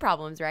our Zoom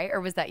problems, right?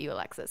 Or was that you,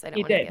 Alexis? I don't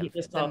want to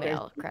give the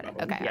male credit.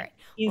 Okay, all right.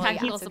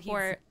 Technical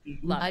support,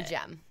 love it.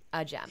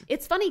 A gem.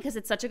 It's funny because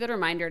it's such a good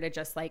reminder to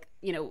just like,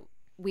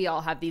 we all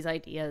have these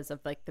ideas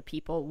of like the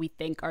people we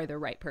think are the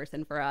right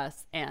person for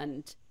us.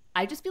 And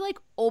I just feel like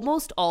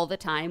almost all the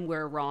time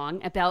we're wrong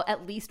about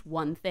at least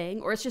one thing,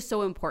 or it's just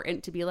so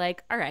important to be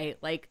like, all right,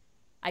 like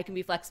I can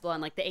be flexible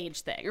on like the age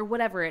thing or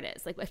whatever it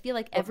is. Like I feel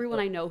like everyone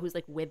I know who's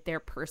like with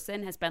their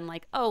person has been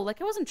like, oh, like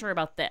I wasn't sure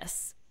about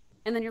this.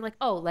 And then you're like,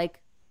 oh,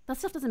 like that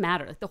stuff doesn't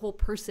matter. Like the whole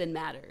person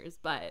matters.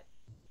 But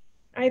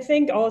I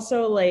think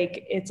also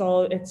like it's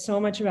so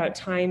much about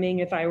timing.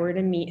 If I were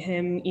to meet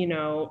him,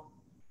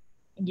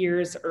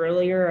 years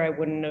earlier, I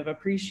wouldn't have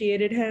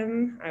appreciated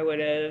him. I would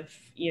have,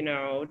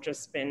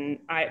 just been,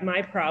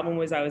 my problem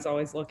was I was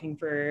always looking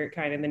for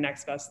kind of the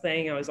next best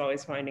thing. I was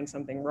always finding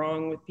something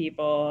wrong with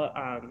people.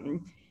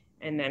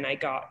 And then I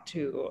got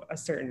to a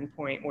certain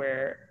point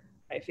where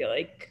I feel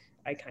like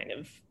I kind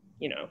of,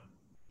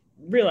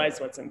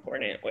 realized what's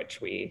important,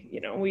 which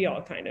we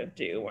all kind of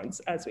do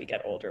as we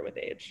get older with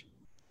age.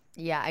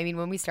 Yeah, I mean,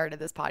 when we started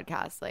this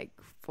podcast like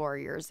 4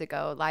 years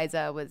ago,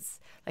 Liza was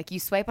like, you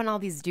swipe on all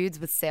these dudes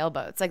with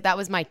sailboats. Like that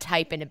was my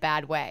type in a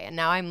bad way. And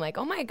now I'm like,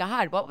 oh my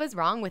God, what was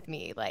wrong with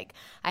me? Like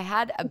I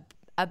had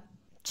a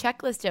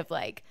checklist of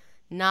like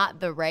not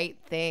the right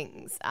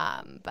things.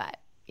 But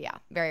yeah,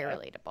 very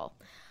relatable.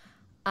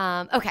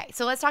 Okay,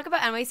 so let's talk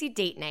about NYC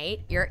Date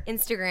Night, your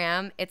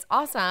Instagram. It's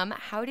awesome.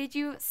 How did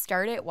you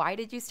start it? Why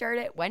did you start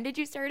it? When did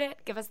you start it?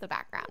 Give us the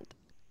background.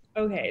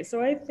 Okay,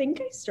 so I think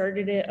I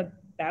started it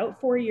about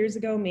 4 years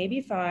ago,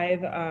 maybe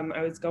 5.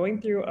 I was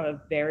going through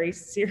a very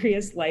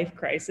serious life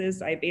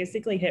crisis. I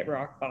basically hit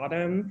rock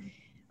bottom.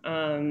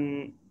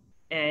 And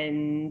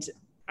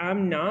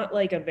I'm not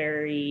like a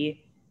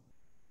very,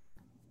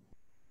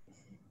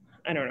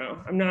 I don't know.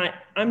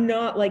 I'm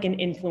not like an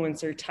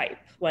influencer type.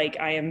 Like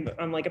I'm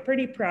like a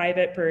pretty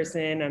private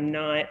person.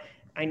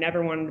 I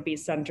never wanted to be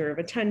center of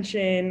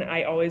attention.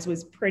 I always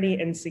was pretty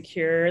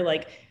insecure.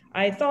 Like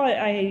I thought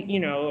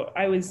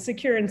I was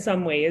secure in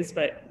some ways,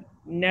 but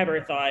never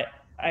thought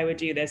I would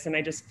do this. And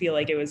I just feel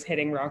like it was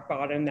hitting rock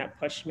bottom that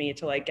pushed me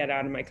to like get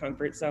out of my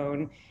comfort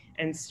zone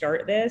and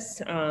start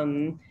this.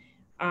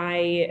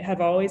 I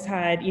have always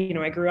had,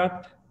 I grew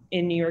up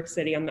in New York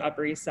City on the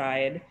Upper East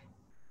Side,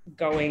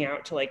 going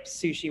out to like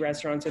sushi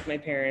restaurants with my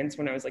parents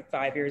when I was like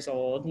 5 years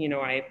old.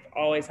 I've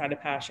always had a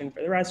passion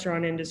for the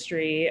restaurant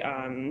industry.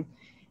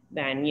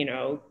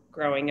 Then,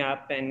 growing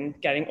up and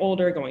getting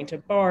older, going to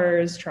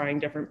bars, trying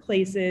different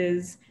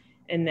places.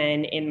 And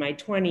then in my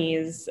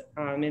 20s,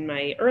 in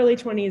my early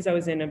 20s, I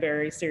was in a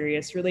very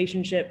serious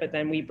relationship, but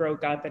then we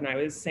broke up and I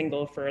was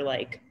single for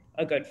like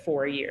a good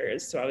 4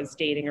 years. So I was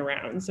dating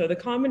around. So the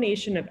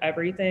combination of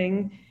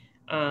everything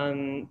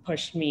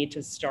pushed me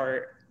to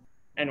start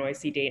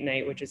NYC Date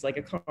Night, which is like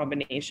a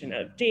combination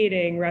of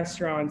dating,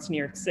 restaurants, New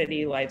York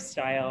City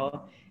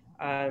lifestyle.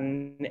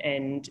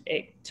 And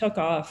it took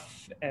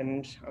off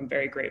and I'm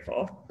very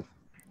grateful.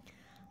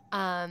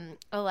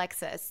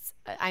 Alexis,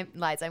 I'm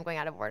going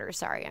out of order.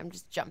 Sorry, I'm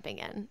just jumping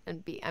in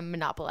and I'm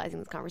monopolizing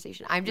this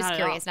conversation. I'm just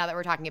curious now that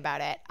we're talking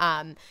about it.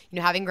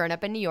 Having grown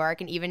up in New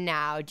York and even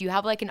now, do you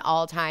have like an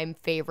all-time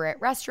favorite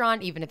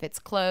restaurant, even if it's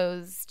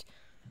closed?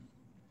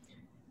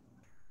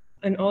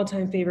 An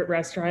all-time favorite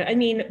restaurant. I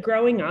mean,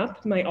 growing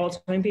up, my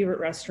all-time favorite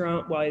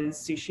restaurant was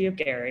Sushi of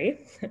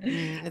Gary.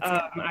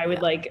 I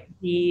would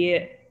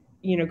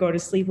go to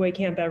sleepaway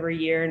camp every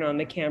year, and on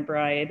the camp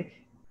ride,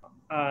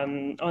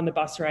 on the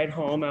bus ride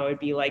home, I would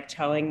be like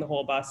telling the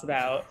whole bus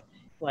about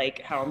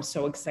like how I'm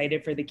so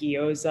excited for the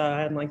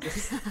gyoza and like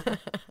this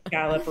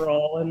scallop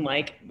roll. And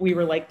like, we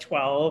were like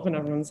 12 and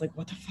everyone's like,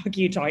 what the fuck are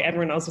you talking?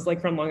 Everyone else was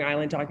like from Long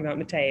Island talking about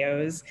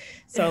Mateo's.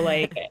 So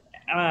like,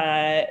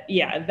 that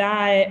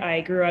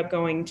I grew up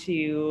going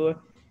to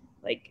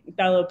like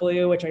Bella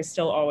Blue, which I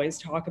still always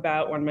talk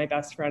about. One of my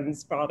best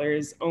friend's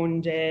fathers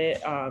owned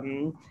it.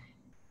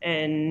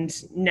 And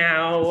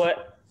now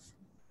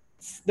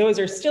those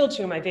are still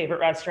two of my favorite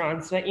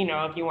restaurants. But,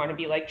 if you want to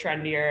be like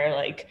trendier,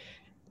 like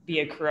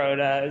Via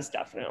Carota is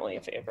definitely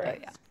a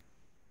favorite. Oh,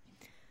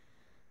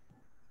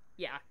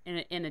 yeah.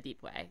 Yeah, in a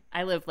deep way.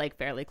 I live like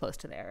fairly close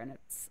to there, and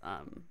it's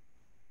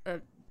a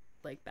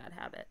like bad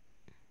habit.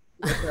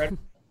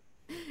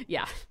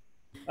 Yeah.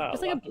 Oh,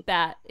 just like a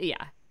bad,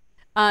 yeah.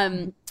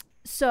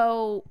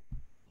 So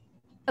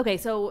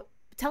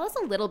tell us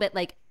a little bit,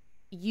 like,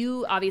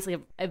 you obviously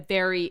have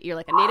you're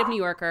like a native New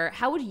Yorker.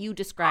 How would you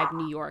describe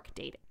New York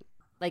dating?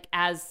 Like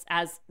as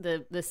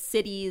the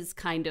city's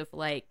kind of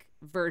like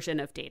version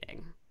of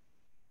dating?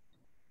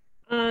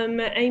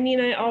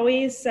 I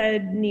always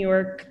said New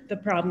York, the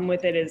problem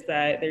with it is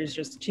that there's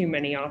just too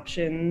many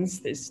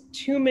options. There's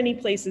too many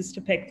places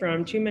to pick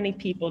from, too many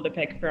people to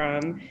pick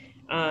from.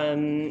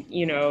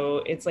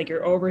 It's like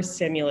you're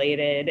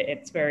overstimulated.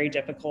 It's very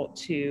difficult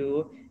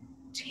to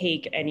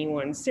take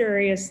anyone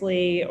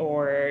seriously,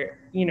 or,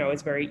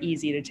 it's very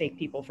easy to take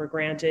people for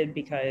granted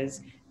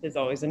because there's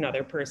always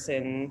another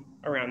person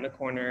around the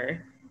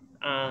corner.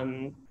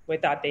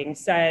 With that being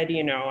said,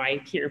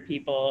 I hear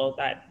people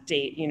that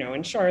date,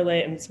 in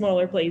Charlotte and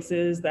smaller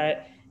places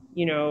that,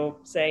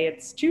 say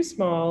it's too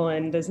small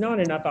and there's not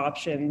enough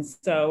options.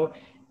 So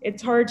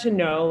it's hard to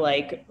know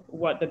like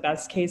what the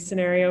best case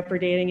scenario for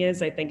dating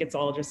is. I think it's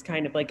all just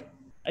kind of like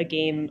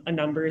a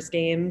numbers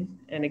game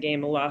and a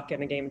game of luck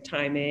and a game of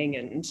timing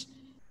and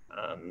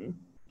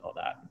all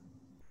that.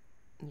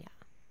 Yeah.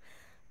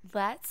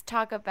 Let's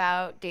talk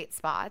about date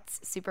spots,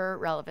 super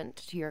relevant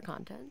to your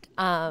content.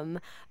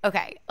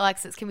 Okay,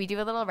 Alexis, can we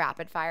do a little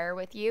rapid fire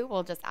with you?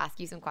 We'll just ask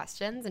you some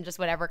questions and just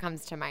whatever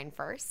comes to mind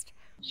first.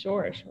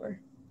 Sure.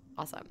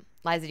 Awesome.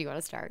 Liza, do you want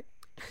to start?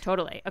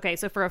 Totally. Okay,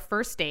 so for a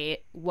first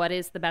date, what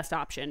is the best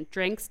option?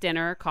 Drinks,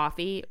 dinner,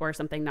 coffee, or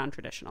something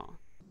non-traditional?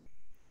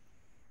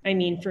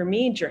 For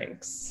me,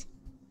 drinks.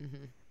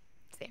 Mm-hmm.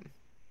 Same.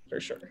 For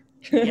sure.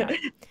 Yeah.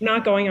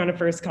 Not going on a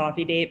first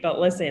coffee date, but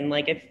listen,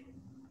 like if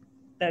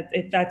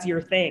that's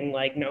your thing,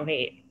 like no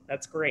hate,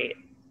 that's great.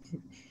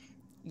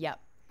 Yep.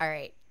 All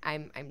right.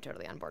 I'm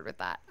totally on board with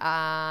that.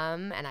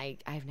 And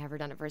I've never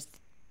done a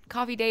first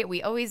coffee date.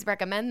 We always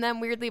recommend them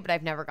weirdly, but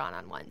I've never gone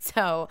on one.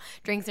 So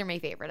drinks are my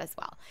favorite as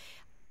well.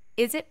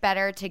 Is it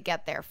better to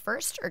get there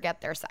first or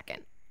get there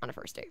second on a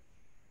first date?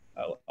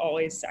 Oh,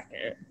 always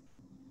second.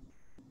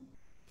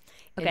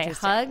 Okay,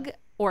 hug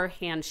or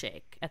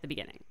handshake at the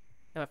beginning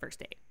of a first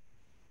date?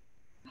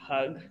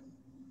 Hug.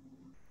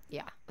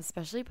 Yeah,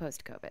 especially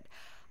post-COVID.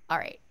 All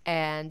right,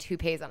 and who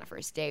pays on a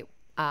first date?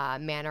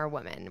 Man or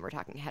woman? We're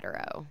talking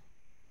hetero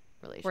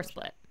relationship. Or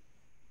split?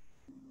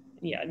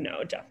 Yeah,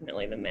 no,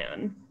 definitely the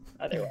man.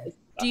 Otherwise.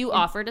 Do you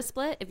offer to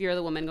split if you're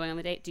the woman going on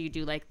the date? Do you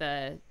do like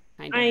the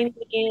kind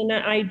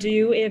of... I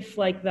do if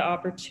like the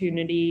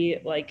opportunity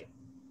like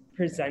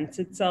presents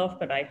itself,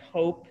 but I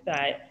hope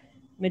that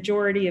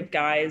majority of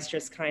guys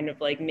just kind of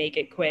like make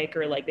it quick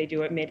or like they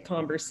do it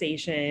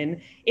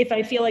mid-conversation. If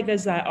I feel like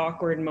there's that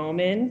awkward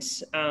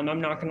moment, I'm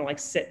not going to like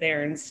sit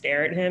there and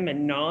stare at him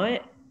and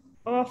not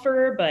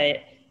offer,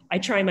 but I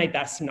try my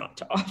best not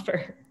to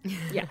offer.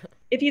 Yeah.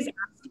 If he's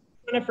asking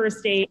on a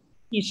first date,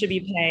 he should be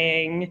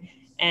paying,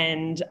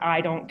 and I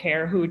don't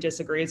care who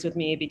disagrees with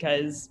me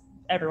because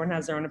everyone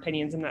has their own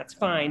opinions and that's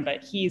fine,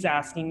 but he's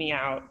asking me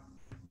out,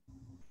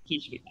 he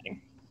should be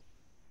paying.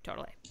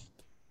 Totally.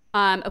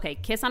 Okay,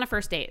 kiss on a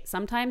first date.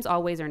 Sometimes,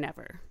 always, or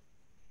never?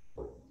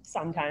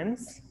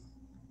 Sometimes.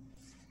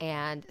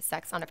 And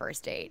sex on a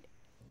first date.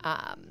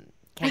 Can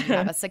you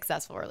have a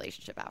successful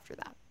relationship after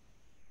that?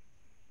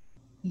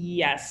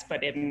 Yes,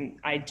 but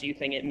I do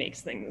think it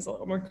makes things a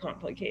little more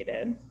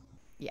complicated.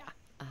 Yeah,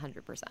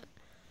 100%.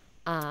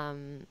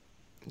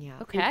 Yeah.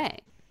 Okay.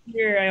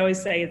 Here, I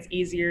always say it's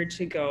easier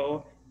to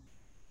go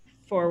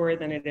forward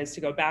than it is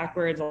to go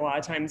backwards. A lot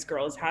of times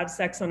girls have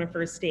sex on a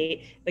first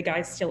date. The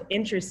guy's still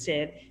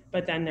interested,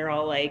 but then they're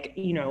all like,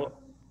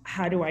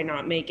 how do I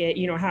not make it?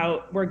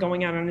 How we're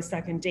going out on a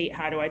second date.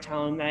 How do I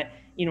tell him that,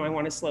 I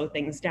want to slow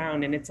things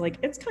down? And it's like,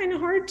 it's kind of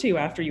hard to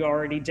after you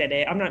already did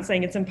it. I'm not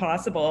saying it's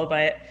impossible,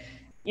 but,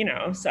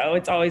 so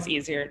it's always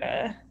easier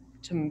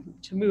to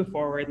move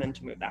forward than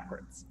to move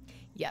backwards.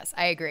 Yes,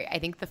 I agree. I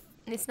think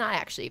it's not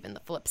actually even the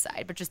flip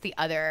side, but just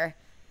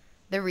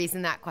the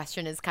reason that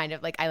question is kind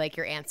of like, I like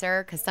your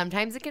answer, because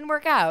sometimes it can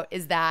work out,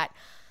 is that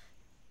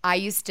I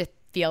used to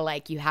feel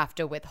like you have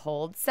to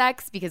withhold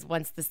sex because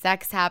once the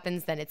sex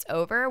happens, then it's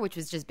over, which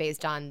was just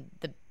based on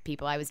the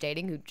people I was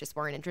dating who just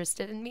weren't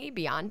interested in me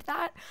beyond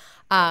that.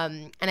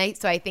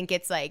 So I think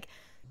it's like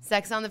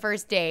sex on the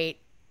first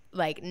date,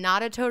 like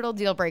not a total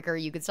deal breaker.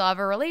 You could still have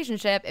a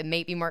relationship. It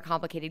may be more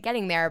complicated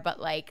getting there, but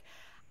like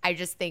I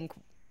just think,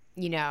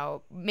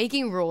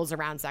 making rules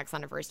around sex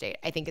on a first date,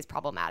 I think is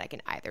problematic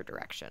in either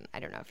direction. I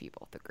don't know if you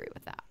both agree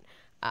with that.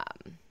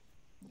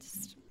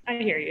 I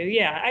hear you.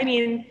 Yeah. I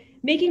mean,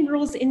 making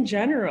rules in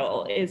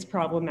general is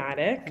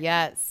problematic.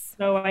 Yes.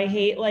 So I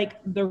hate like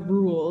the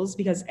rules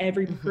because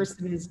every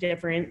person is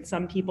different.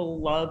 Some people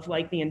love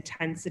like the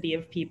intensity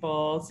of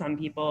people. Some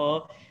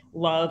people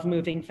love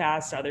moving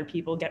fast. Other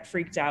people get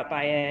freaked out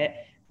by it.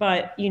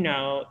 But,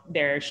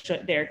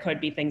 there could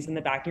be things in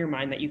the back of your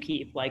mind that you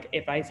keep, like,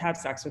 if I have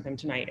sex with him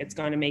tonight, it's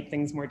going to make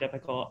things more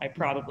difficult. I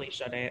probably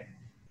shouldn't,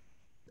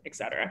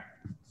 etc.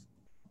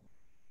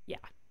 Yeah.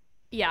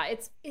 Yeah.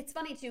 It's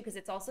funny too, because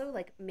it's also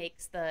like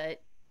makes the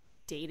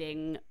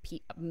dating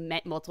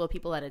multiple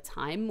people at a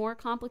time more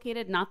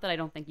complicated. Not that I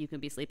don't think you can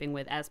be sleeping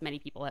with as many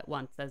people at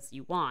once as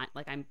you want.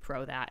 Like, I'm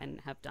pro that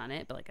and have done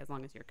it, but like as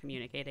long as you're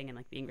communicating and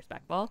like being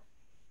respectful,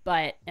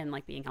 and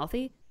like being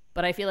healthy.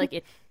 But I feel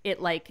like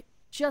it like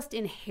just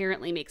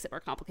inherently makes it more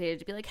complicated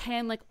to be like, hey,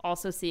 I'm like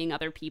also seeing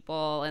other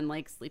people and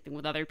like sleeping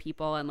with other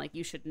people and like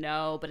you should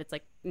know, but it's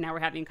like now we're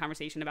having a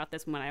conversation about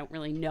this when I don't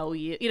really know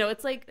you.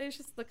 It's like there's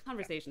just the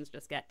conversations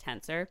just get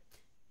tenser.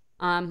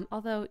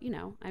 Although,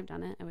 I've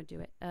done it. I would do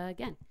it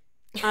again.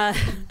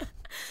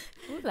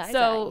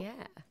 So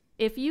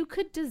if you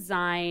could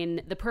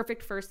design the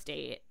perfect first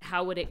date,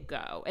 how would it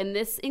go? And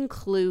this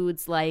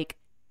includes like,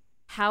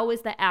 how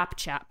is the app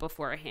chat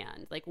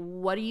beforehand? Like,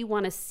 what do you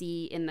want to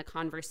see in the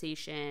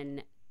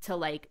conversation to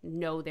like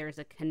know there's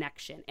a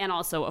connection? And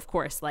also, of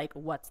course, like,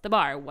 what's the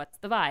bar? What's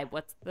the vibe?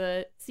 What's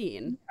the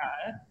scene?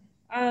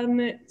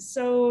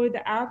 So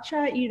the app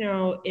chat,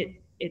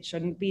 it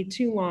shouldn't be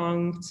too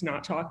long. It's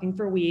not talking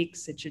for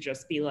weeks. It should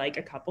just be like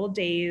a couple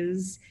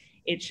days.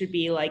 It should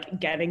be like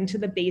getting to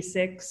the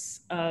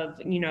basics of,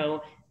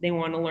 they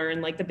want to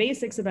learn like the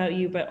basics about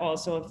you, but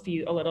also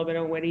a little bit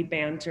of witty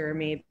banter,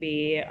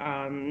 maybe,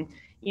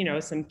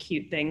 some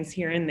cute things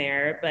here and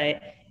there.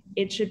 But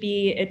it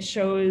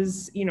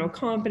shows,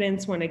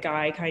 confidence when a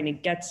guy kind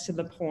of gets to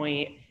the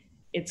point.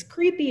 It's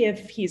creepy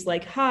if he's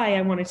like, hi,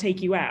 I want to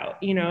take you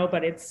out,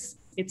 but it's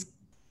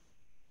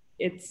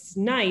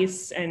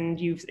nice and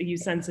you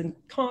sense in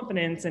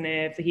confidence. And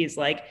if he's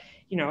like,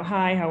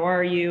 hi, how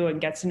are you?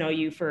 And gets to know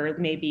you for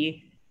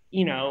maybe,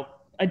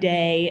 a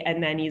day.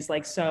 And then he's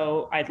like,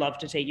 so I'd love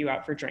to take you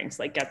out for drinks,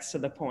 like gets to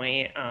the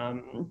point,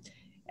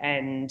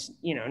 and,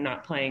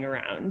 not playing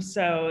around.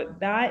 So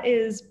that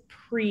is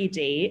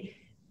pre-date.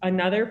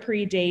 Another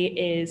pre-date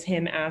is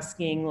him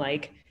asking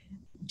like,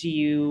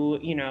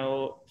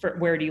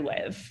 where do you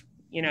live?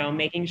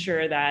 Making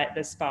sure that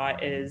the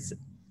spot is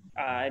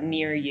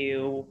near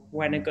you,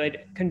 when a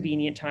good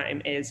convenient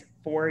time is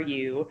for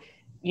you,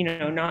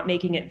 not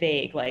making it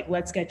vague, like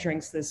let's get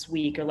drinks this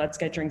week or let's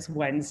get drinks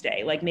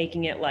Wednesday, like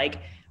making it like,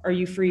 are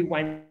you free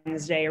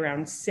Wednesday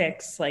around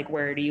 6? Like,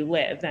 where do you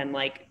live? Then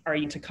like, are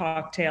you into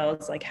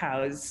cocktails? Like,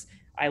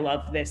 I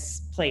love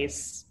this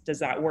place. Does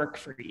that work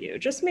for you?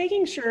 Just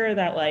making sure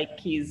that like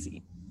he's,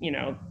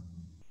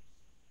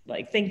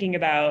 like thinking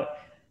about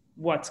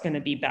what's going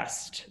to be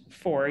best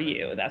for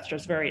you. That's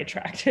just very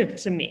attractive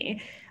to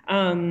me.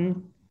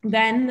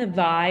 Then the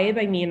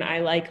vibe, I mean, I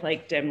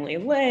like dimly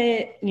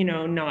lit,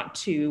 not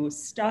too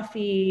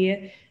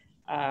stuffy,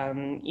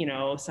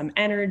 some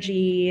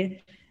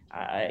energy,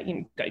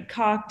 good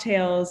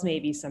cocktails,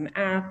 maybe some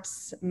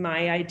apps.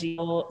 My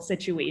ideal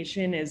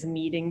situation is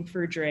meeting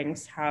for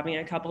drinks, having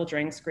a couple of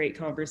drinks, great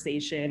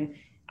conversation,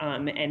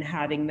 and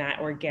having that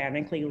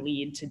organically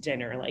lead to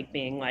dinner, like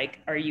being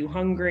like, are you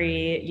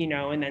hungry?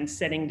 And then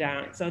sitting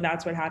down. So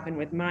that's what happened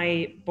with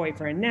my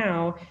boyfriend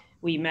now.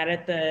 We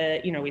met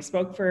we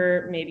spoke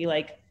for maybe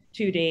like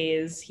 2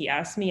 days. He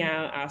asked me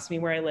out, asked me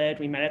where I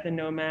lived. We met at the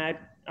Nomad,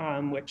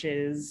 which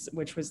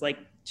was like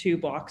 2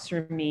 blocks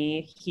from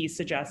me. He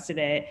suggested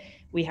it.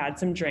 We had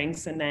some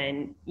drinks and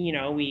then,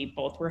 we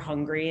both were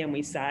hungry and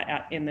we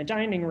sat in the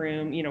dining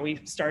room. We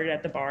started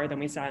at the bar, then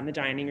we sat in the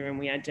dining room,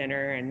 we had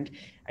dinner. And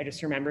I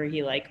just remember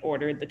he like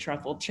ordered the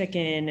truffle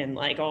chicken and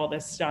like all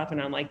this stuff.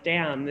 And I'm like,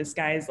 damn, this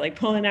guy's like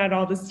pulling out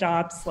all the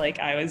stops. Like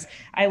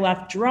I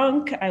left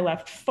drunk, I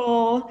left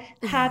full,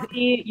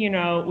 happy,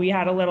 we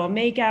had a little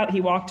makeout. He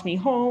walked me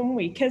home.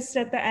 We kissed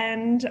at the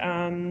end.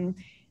 And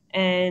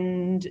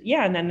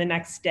then the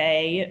next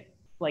day,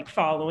 like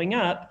following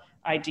up,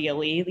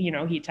 ideally,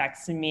 he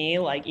texted me,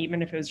 like,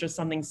 even if it was just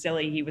something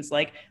silly, he was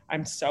like,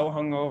 I'm so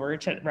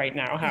hungover right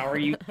now. How are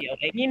you feeling?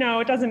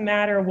 It doesn't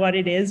matter what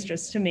it is,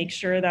 just to make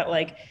sure that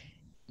like,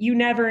 you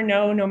never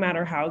know, no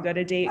matter how good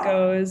a date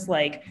goes,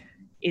 like,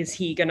 is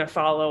he going to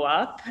follow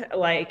up?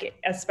 Like,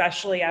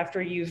 especially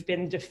after you've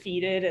been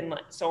defeated and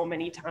like so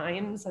many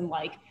times and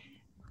like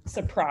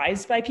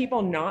surprised by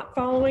people not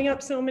following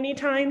up so many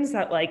times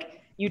that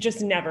like you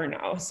just never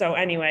know. So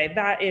anyway,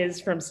 that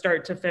is from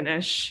start to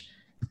finish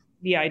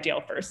the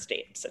ideal first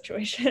date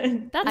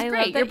situation. That's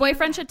great. Your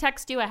boyfriend should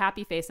text you a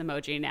happy face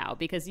emoji now,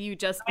 because you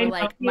just were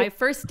like, my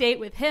first date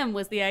with him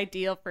was the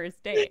ideal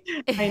first date.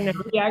 I know.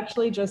 He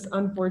actually just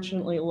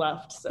unfortunately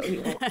left, so he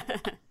won't.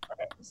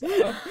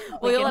 So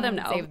we'll let him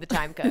know. Save the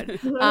time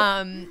code.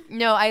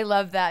 No, I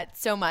love that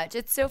so much.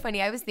 It's so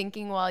funny. I was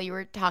thinking while you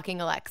were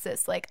talking,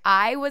 Alexis, like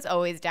I was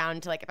always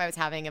down to like if I was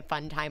having a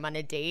fun time on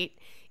a date,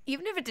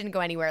 even if it didn't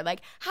go anywhere,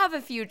 like have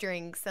a few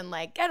drinks and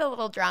like get a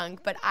little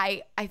drunk. But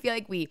I feel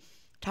like we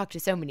talk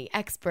to so many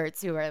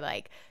experts who are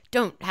like,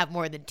 don't have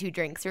more than 2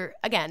 drinks, or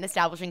again,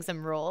 establishing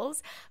some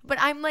rules. But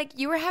I'm like,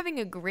 you were having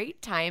a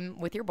great time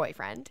with your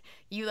boyfriend.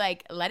 You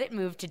like let it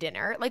move to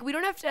dinner. Like we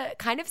don't have to,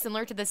 kind of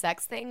similar to the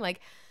sex thing, like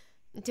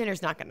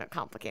dinner's not going to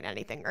complicate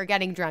anything, or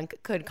getting drunk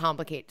could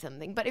complicate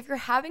something. But if you're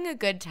having a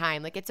good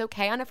time, like it's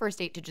okay on a first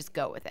date to just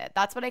go with it.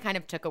 That's what I kind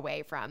of took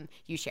away from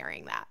you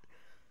sharing that.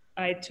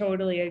 I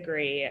totally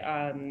agree.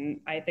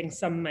 I think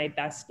some of my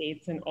best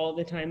dates and all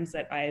the times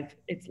that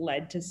it's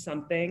led to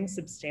something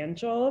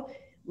substantial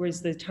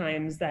was the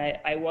times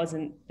that I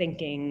wasn't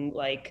thinking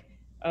like,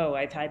 oh,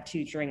 I've had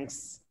 2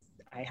 drinks,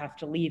 I have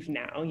to leave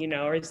now, you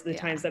know, or it's the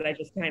times that I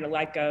just kind of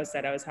let go,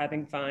 said I was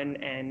having fun,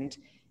 and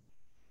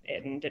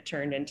it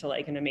turned into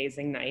like an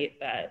amazing night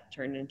that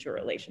turned into a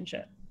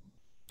relationship.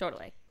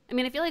 Totally. I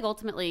mean, I feel like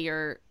ultimately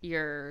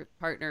your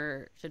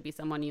partner should be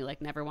someone you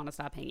like never want to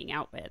stop hanging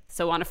out with.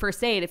 So on a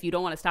first date, if you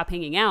don't want to stop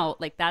hanging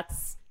out, like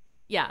that's,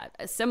 yeah,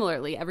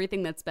 similarly,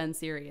 everything that's been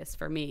serious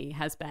for me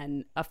has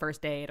been a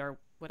first date or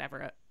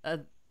whatever, a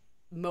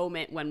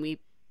moment when we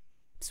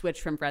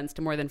switched from friends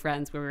to more than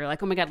friends, where we were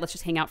like, oh my God, let's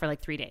just hang out for like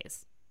 3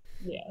 days.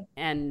 Yeah.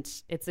 And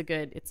it's a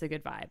good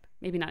vibe.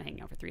 Maybe not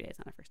hanging out for 3 days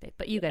on a first date,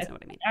 but you guys know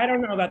what I mean. I don't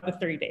know about the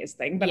 3 days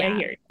thing, but I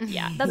hear you.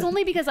 Yeah. That's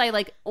only because I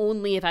like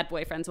only have had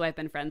boyfriends who I've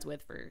been friends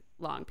with for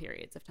long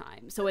periods of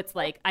time. So it's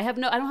like I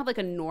don't have like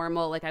a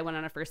normal, like I went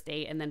on a first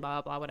date and then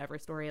blah, blah, blah, whatever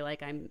story.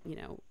 Like I'm, you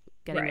know,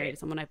 getting married to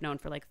someone I've known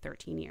for like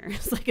 13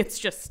 years. Like it's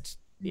just,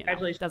 you know,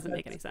 it doesn't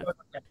make any sense.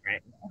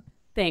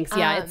 Thanks.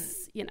 Yeah.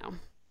 It's, you know,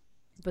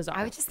 bizarre.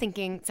 I was just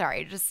thinking,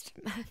 sorry, just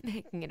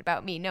making it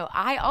about me. No,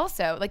 I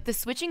also, like the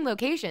switching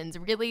locations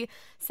really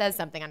says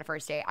something on a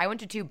first date. I went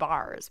to 2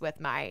 bars with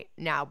my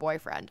now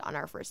boyfriend on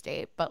our first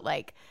date, but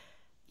like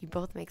you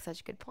both make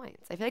such good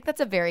points. I feel like that's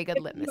a very good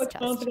litmus test.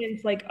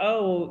 Confidence, like,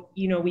 oh,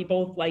 you know, we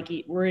both like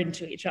we're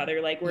into each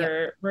other. Like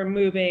we're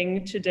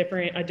moving to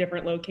a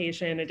different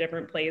location, a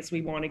different place.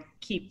 We want to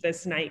keep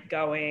this night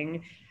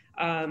going.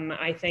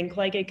 I think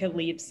like it could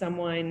leave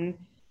someone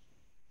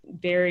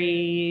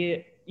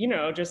very, you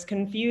know, just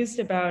confused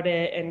about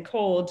it and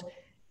cold.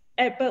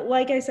 But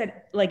like I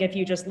said, like if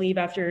you just leave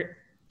after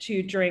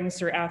 2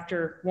 drinks or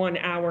after 1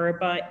 hour,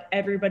 but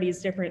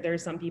everybody's different.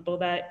 There's some people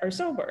that are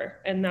sober,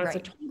 and that's a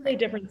totally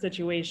different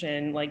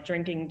situation. Like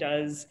drinking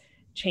does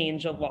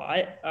change a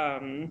lot.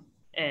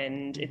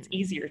 And it's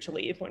easier to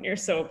leave when you're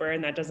sober,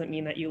 and that doesn't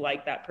mean that you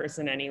like that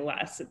person any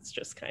less. It's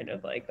just kind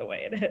of like the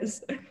way it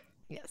is.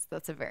 Yes,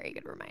 that's a very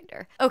good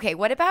reminder. Okay,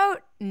 what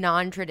about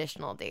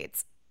non-traditional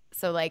dates?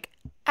 So like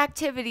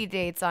activity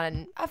dates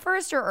on a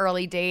first or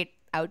early date,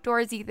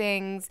 outdoorsy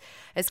things,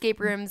 escape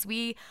rooms.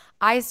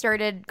 I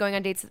started going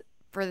on dates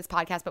for this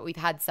podcast, but we've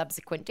had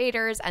subsequent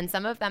daters, and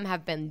some of them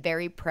have been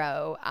very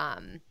pro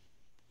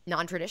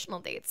non-traditional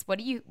dates. What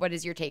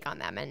is your take on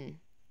them? And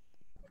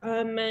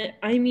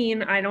I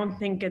mean, I don't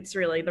think it's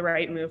really the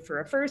right move for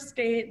a first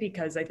date,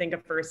 because I think a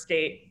first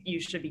date, you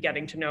should be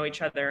getting to know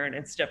each other, and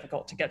it's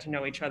difficult to get to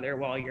know each other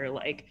while you're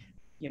like,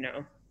 you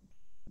know,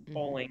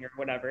 bowling or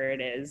whatever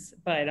it is.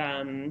 But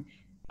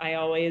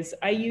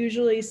I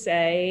usually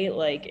say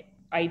like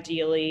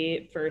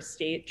ideally first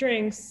date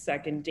drinks,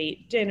 second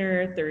date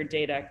dinner, third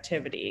date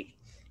activity.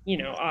 You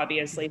know,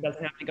 obviously it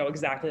doesn't have to go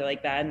exactly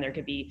like that, and there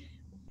could be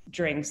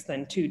drinks,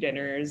 then 2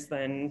 dinners,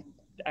 then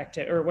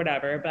or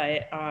whatever.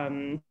 But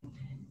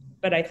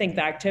I think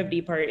the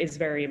activity part is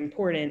very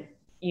important.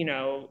 You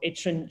know, it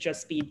shouldn't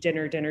just be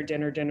dinner,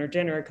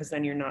 because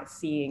then you're not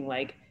seeing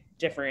like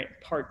different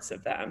parts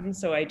of them.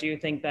 So I do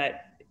think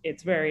that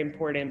it's very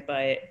important,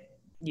 but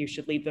you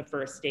should leave the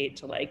first date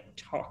to like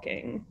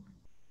talking.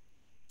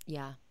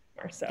 Yeah.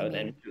 More so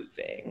than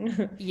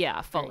moving.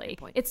 Yeah, fully.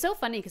 It's so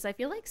funny because I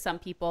feel like some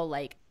people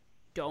like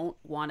don't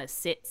want to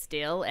sit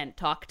still and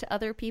talk to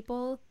other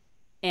people.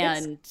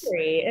 And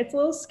it's a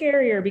little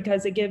scarier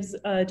because it gives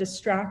a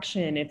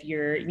distraction if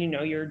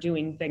you're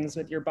doing things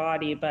with your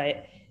body,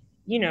 but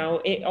you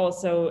know, it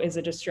also is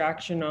a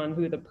distraction on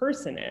who the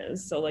person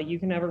is. So like you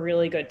can have a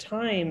really good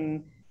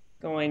time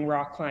going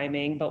rock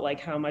climbing, but like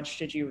how much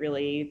did you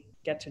really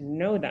get to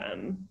know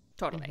them?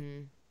 Totally.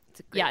 Mm-hmm.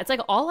 It's like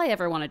all I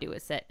ever want to do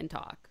is sit and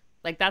talk.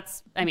 Like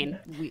that's, I mean,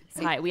 we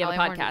have a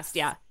podcast.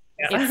 Yeah.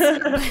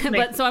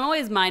 But so I'm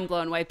always mind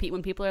blown when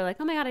people are like,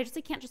 oh my God, I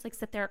can't just like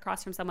sit there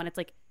across from someone. It's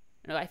like,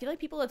 no, I feel like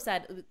people have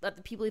said that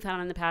the people we've had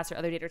on in the past or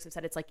other daters have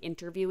said it's like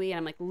interviewee. And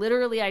I'm like,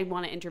 literally, I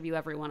want to interview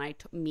everyone I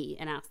meet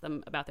and ask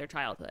them about their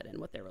childhood and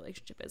what their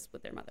relationship is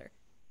with their mother.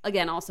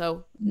 Again,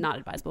 also not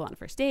advisable on a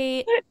first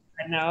date.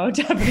 No,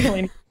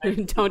 definitely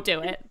not. Don't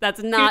do it.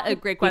 That's not a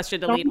great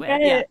question to Don't lead with.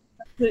 get Yeah.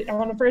 it.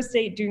 On a first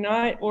date, do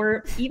not,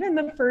 or even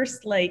the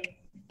first like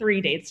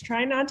 3 dates,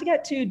 try not to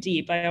get too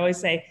deep. I always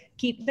say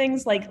keep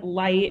things like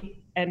light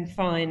and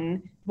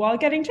fun while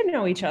getting to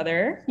know each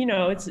other. You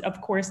know, it's of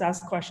course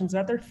ask questions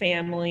about their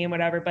family and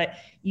whatever, but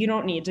you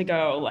don't need to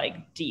go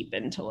like deep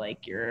into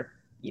like your,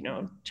 you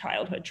know,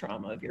 childhood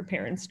trauma of your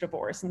parents'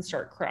 divorce and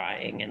start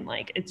crying. And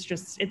like, it's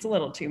a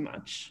little too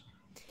much.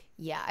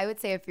 Yeah, I would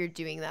say if you're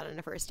doing that on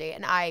a first date,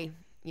 and I,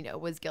 you know,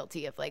 was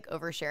guilty of like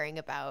oversharing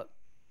about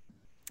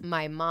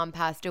my mom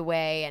passed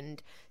away,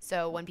 and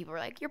so when people were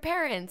like your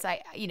parents,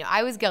 I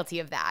was guilty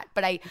of that,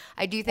 but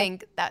I do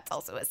think that's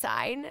also a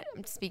sign,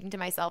 I'm speaking to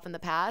myself in the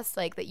past,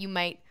 like that you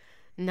might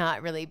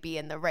not really be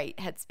in the right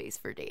headspace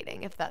for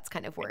dating if that's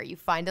kind of where you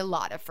find a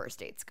lot of first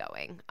dates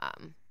going.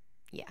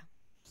 Yeah,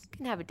 you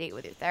can have a date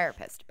with your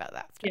therapist about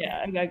that stuff.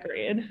 Yeah,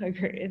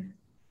 agreed.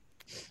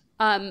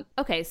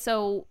 Okay,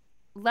 so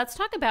let's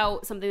talk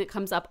about something that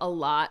comes up a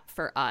lot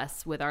for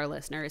us with our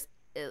listeners.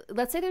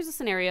 Let's say there's a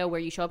scenario where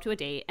you show up to a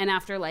date and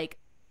after like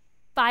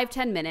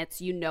 5-10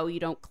 minutes, you know, you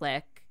don't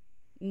click,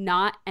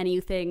 not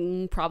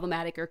anything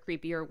problematic or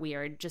creepy or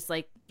weird, just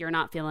like you're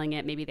not feeling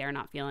it. Maybe they're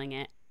not feeling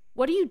it.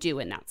 What do you do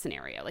in that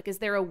scenario? Like, is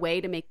there a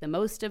way to make the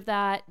most of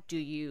that? Do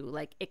you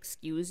like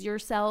excuse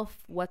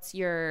yourself? What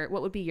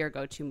would be your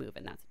go-to move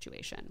in that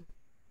situation?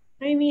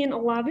 I mean, a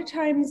lot of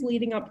times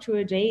leading up to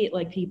a date,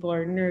 like people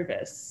are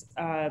nervous.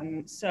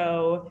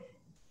 So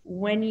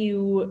when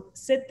you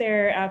sit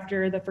there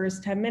after the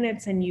first 10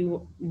 minutes and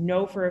you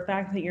know for a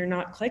fact that you're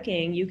not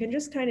clicking, you can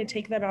just kind of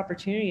take that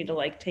opportunity to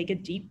like take a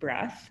deep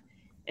breath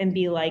and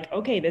be like,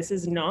 okay, this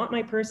is not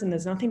my person.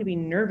 There's nothing to be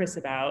nervous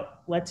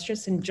about. Let's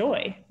just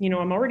enjoy. You know,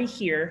 I'm already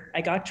here.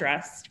 I got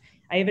dressed.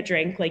 I have a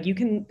drink. Like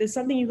there's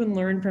something you can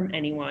learn from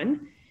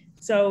anyone.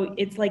 So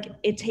it's like,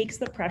 it takes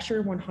the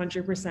pressure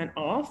 100%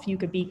 off. You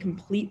could be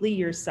completely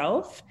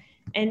yourself.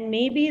 And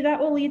maybe that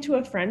will lead to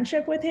a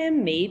friendship with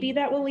him. Maybe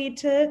that will lead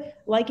to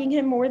liking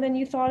him more than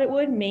you thought it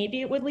would.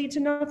 Maybe it would lead to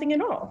nothing at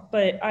all.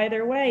 But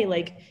either way,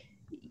 like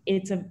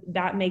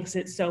that makes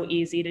it so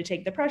easy to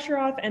take the pressure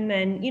off. And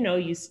then, you know,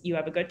 you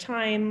have a good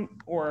time,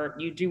 or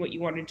you do what you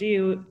want to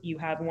do. You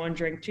have 1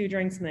 drink, 2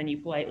 drinks, and then you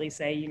politely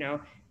say, you know,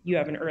 you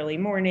have an early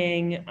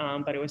morning,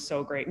 but it was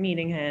so great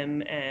meeting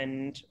him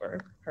or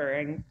her,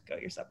 and go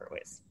your separate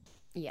ways.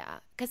 Yeah,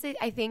 because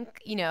I think,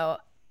 you know,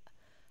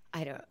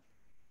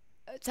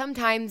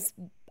 sometimes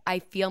I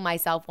feel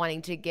myself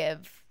wanting to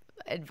give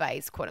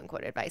advice, quote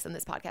unquote advice on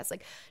this podcast.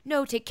 Like,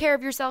 no, take care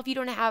of yourself. You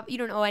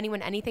don't owe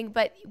anyone anything.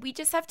 But we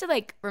just have to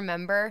like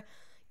remember,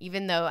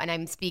 even though, and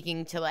I'm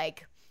speaking to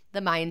like the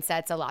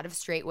mindsets a lot of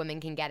straight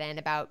women can get in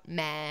about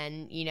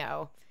men, you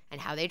know, and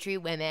how they treat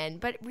women.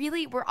 But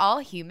really, we're all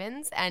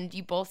humans, and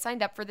you both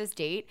signed up for this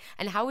date.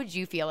 And how would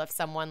you feel if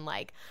someone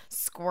like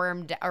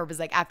squirmed or was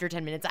like, after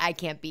 10 minutes, I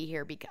can't be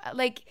here because,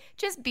 like,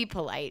 just be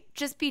polite,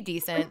 just be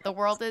decent. The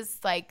world is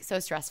like so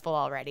stressful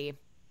already.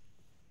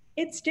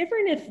 It's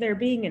different if they're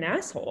being an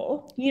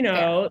asshole, you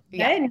know,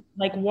 then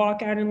like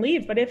walk out and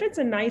leave. But if it's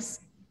a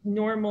nice,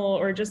 normal,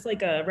 or just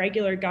like a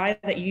regular guy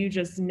that you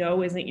just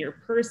know isn't your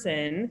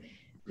person,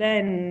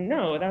 then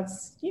no,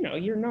 that's, you know,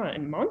 you're not a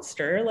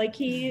monster. Like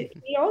he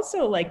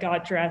also like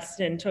got dressed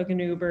and took an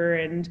Uber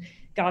and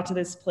got to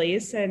this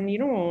place, and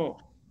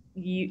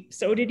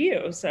so did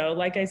you. So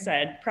like I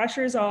said,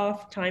 pressure's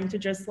off, time to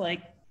just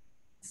like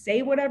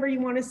say whatever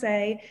you want to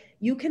say.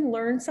 You can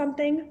learn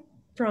something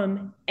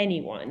from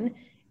anyone,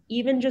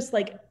 even just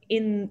like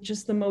in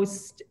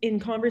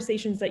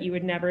conversations that you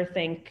would never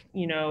think,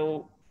 you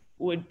know,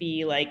 would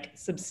be like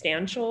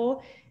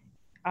substantial.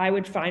 I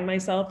would find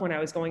myself when I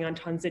was going on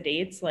tons of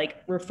dates,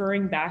 like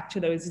referring back to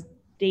those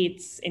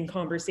dates in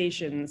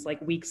conversations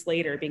like weeks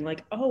later, being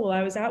like, oh, well,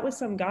 I was out with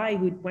some guy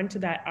who went to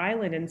that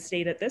island and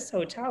stayed at this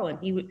hotel, and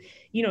he would,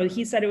 you know,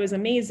 he said it was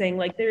amazing.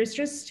 Like there's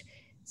just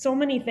so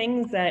many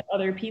things that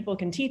other people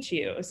can teach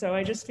you. So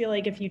I just feel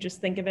like if you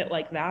just think of it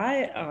like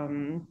that,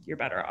 you're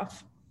better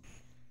off.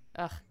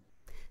 Ugh.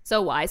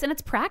 So wise. And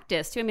it's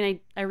practice too. I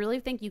mean, I really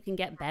think you can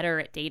get better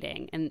at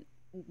dating, and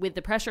with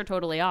the pressure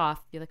totally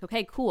off, you're like,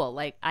 okay, cool.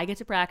 Like I get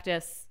to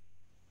practice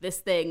this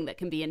thing that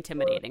can be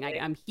intimidating.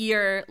 I'm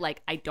here.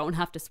 Like I don't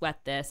have to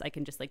sweat this. I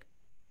can just like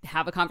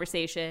have a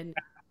conversation,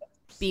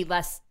 be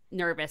less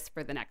nervous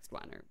for the next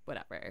one or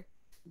whatever.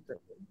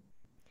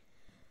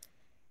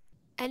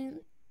 And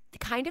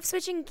kind of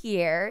switching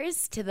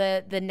gears to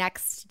the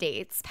next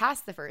dates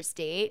past the first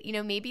date, you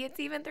know, maybe it's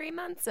even 3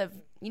 months of,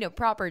 you know,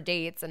 proper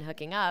dates and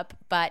hooking up,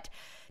 but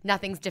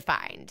nothing's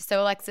defined.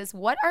 So Alexis,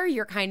 what are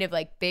your kind of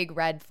like big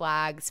red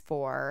flags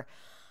for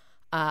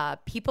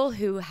people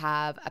who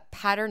have a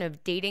pattern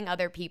of dating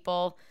other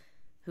people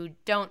who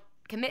don't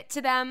commit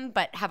to them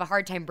but have a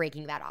hard time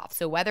breaking that off?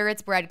 So whether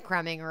it's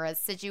breadcrumbing or a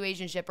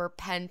situationship or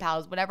pen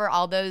pals, whatever,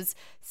 all those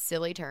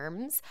silly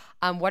terms,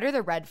 what are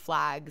the red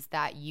flags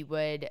that you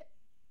would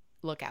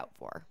look out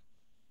for?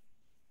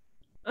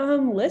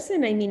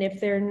 Listen, I mean,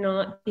 if they're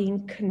not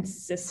being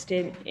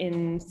consistent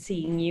in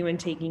seeing you and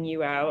taking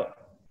you out,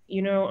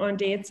 on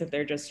dates, if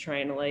they're just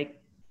trying to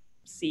like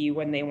see you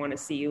when they want to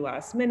see you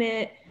last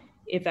minute.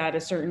 If at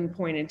a certain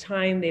point in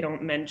time,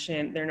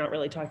 they're not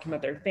really talking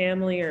about their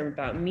family or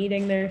about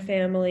meeting their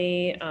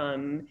family,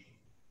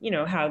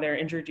 how they're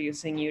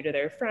introducing you to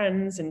their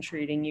friends and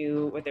treating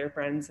you with their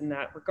friends in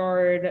that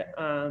regard.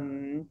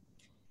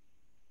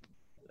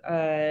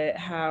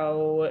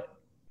 How,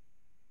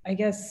 I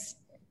guess,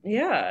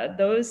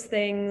 those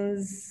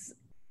things.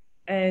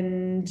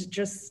 And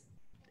just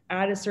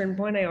at a certain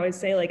point, I always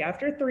say, like,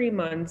 after 3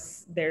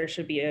 months, there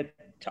should be a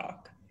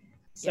talk.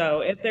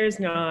 So if there's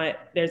not,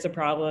 there's a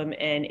problem.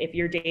 And if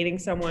you're dating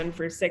someone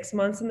for 6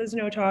 months and there's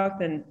no talk,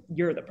 then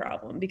you're the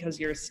problem because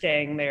you're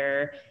staying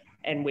there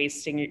and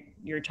wasting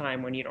your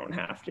time when you don't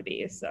have to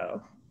be.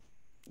 So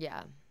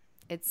yeah,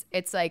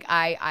 it's like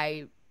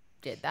I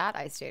did that.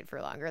 I stayed for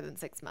longer than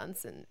 6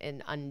 months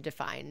in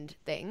undefined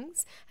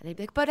things. And they'd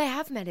be like, but I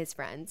have met his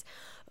friends.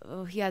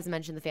 Oh, he hasn't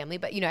mentioned the family,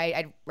 but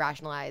I'd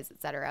rationalize,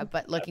 etc.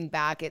 But looking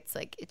back, it's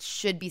like, it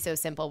should be so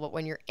simple, but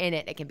when you're in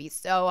it, it can be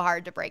so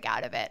hard to break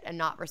out of it and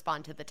not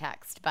respond to the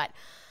text. But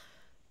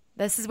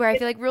this is where I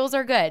feel like rules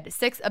are good.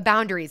 A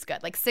boundary is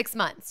good. Like 6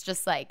 months,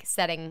 just like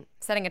setting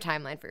a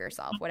timeline for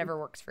yourself, whatever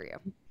works for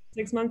you.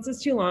 6 months is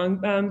too long,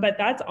 but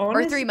that's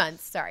honestly, or 3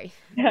 months. Sorry.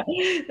 Yeah,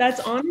 that's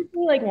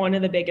honestly like one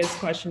of the biggest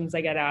questions I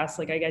get asked.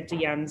 Like I get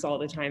DMs all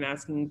the time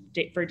asking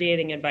for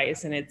dating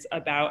advice, and it's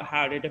about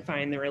how to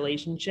define the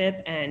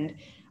relationship. And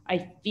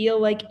I feel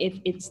like if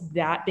it's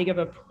that big of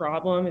a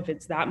problem, if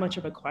it's that much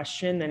of a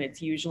question, then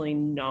it's usually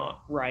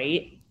not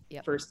right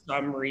for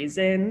some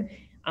reason.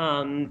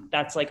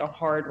 That's like a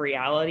hard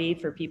reality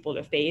for people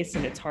to face,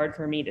 and it's hard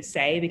for me to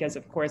say because,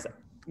 of course,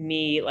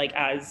 me, like,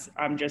 as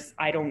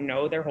I don't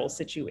know their whole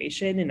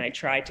situation, and I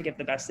try to give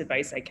the best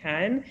advice I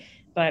can,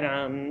 but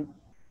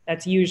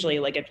that's usually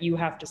like, if you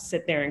have to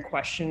sit there and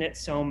question it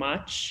so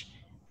much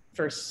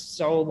for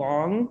so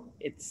long,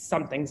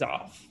 something's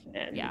off.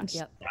 And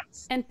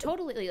and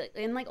totally,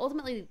 and like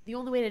ultimately the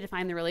only way to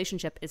define the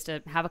relationship is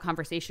to have a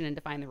conversation and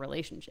define the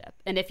relationship.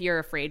 And if you're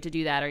afraid to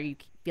do that, or you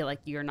feel like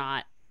you're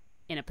not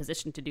in a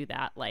position to do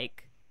that,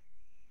 like,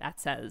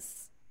 that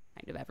says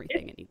kind of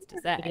everything it needs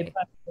to say.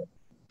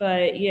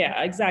 But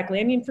yeah, exactly.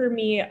 I mean, for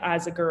me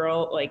as a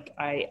girl, like,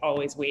 I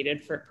always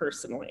waited for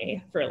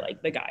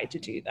like the guy to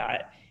do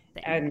that.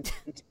 And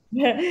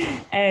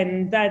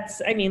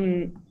that's, I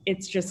mean,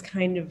 it's just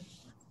kind of,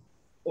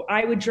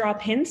 I would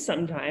drop hints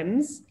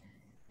sometimes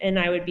and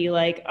I would be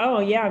like, oh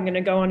yeah, I'm going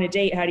to go on a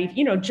date. How do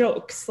you,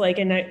 jokes, like,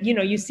 and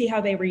you see how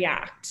they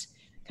react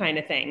kind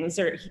of things,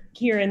 or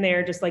here and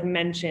there, just like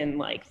mention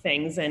like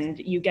things and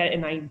you get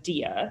an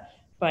idea,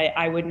 but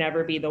I would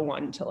never be the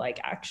one to like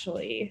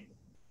actually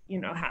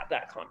have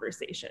that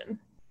conversation.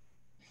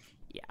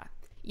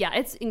 Yeah,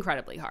 it's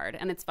incredibly hard.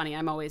 And it's funny,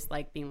 I'm always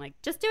like being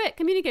like, just do it,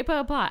 communicate,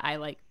 blah, blah, blah. I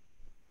like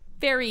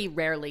very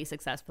rarely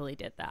successfully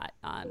did that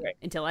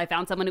until I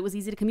found someone it was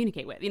easy to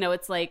communicate with.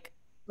 It's like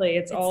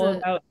it's all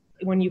about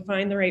when you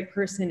find the right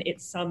person,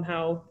 it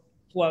somehow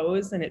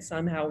flows and it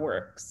somehow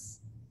works.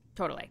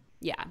 Totally.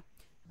 Yeah.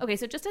 Okay,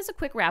 so just as a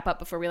quick wrap up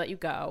before we let you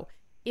go,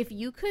 if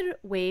you could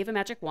wave a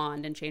magic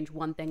wand and change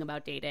one thing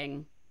about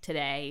dating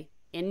today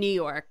in New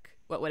York,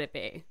 what would it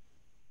be?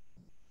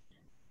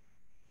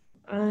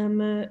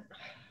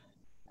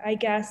 I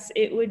guess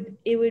it would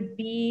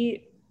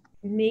be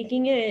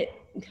being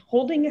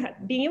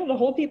able to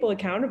hold people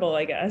accountable,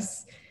 I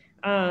guess.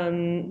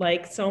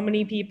 Like, so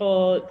many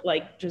people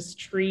like just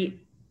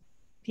treat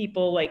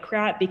people like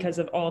crap because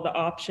of all the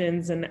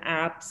options and the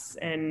apps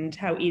and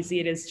how easy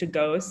it is to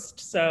ghost.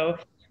 So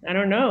I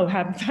don't know,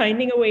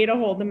 finding a way to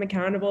hold them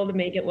accountable to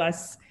make it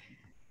less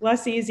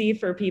easy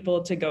for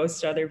people to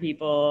ghost other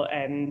people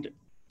and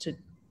to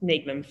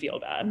make them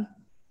feel bad.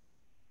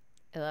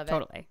 I love it.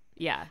 Totally.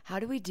 Yeah. How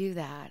do we do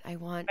that? I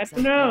don't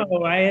know.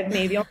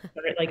 Maybe I'll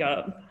start like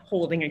a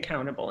holding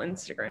accountable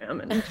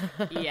Instagram. And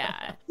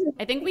yeah.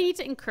 I think we need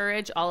to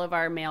encourage all of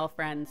our male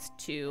friends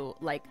to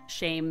like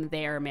shame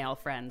their male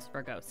friends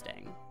for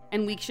ghosting.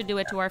 And we should do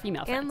it to our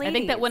female friends. Ladies, I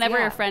think that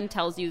whenever a friend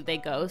tells you they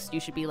ghost,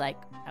 you should be like,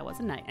 that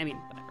wasn't nice. I mean,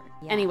 whatever.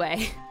 Yeah.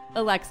 Anyway,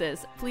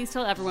 Alexis, please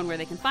tell everyone where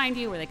they can find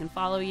you, where they can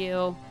follow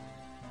you.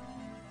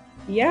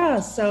 Yeah,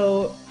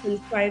 so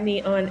please find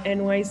me on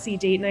NYC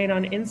Date Night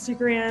on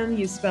Instagram.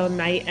 You spell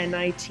night,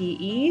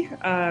 N-I-T-E.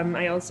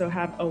 I also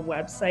have a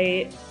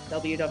website,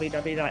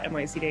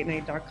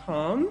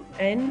 www.nycdatenight.com,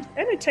 and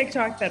a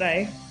TikTok that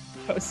I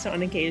post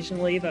on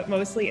occasionally, but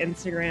mostly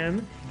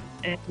Instagram.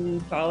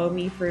 And follow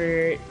me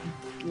for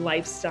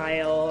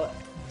lifestyle,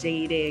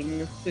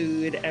 dating,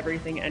 food,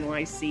 everything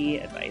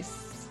NYC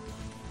advice.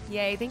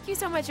 Yay, thank you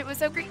so much. It was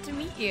so great to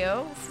meet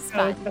you. This is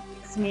fun.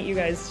 Nice to meet you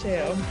guys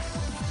too.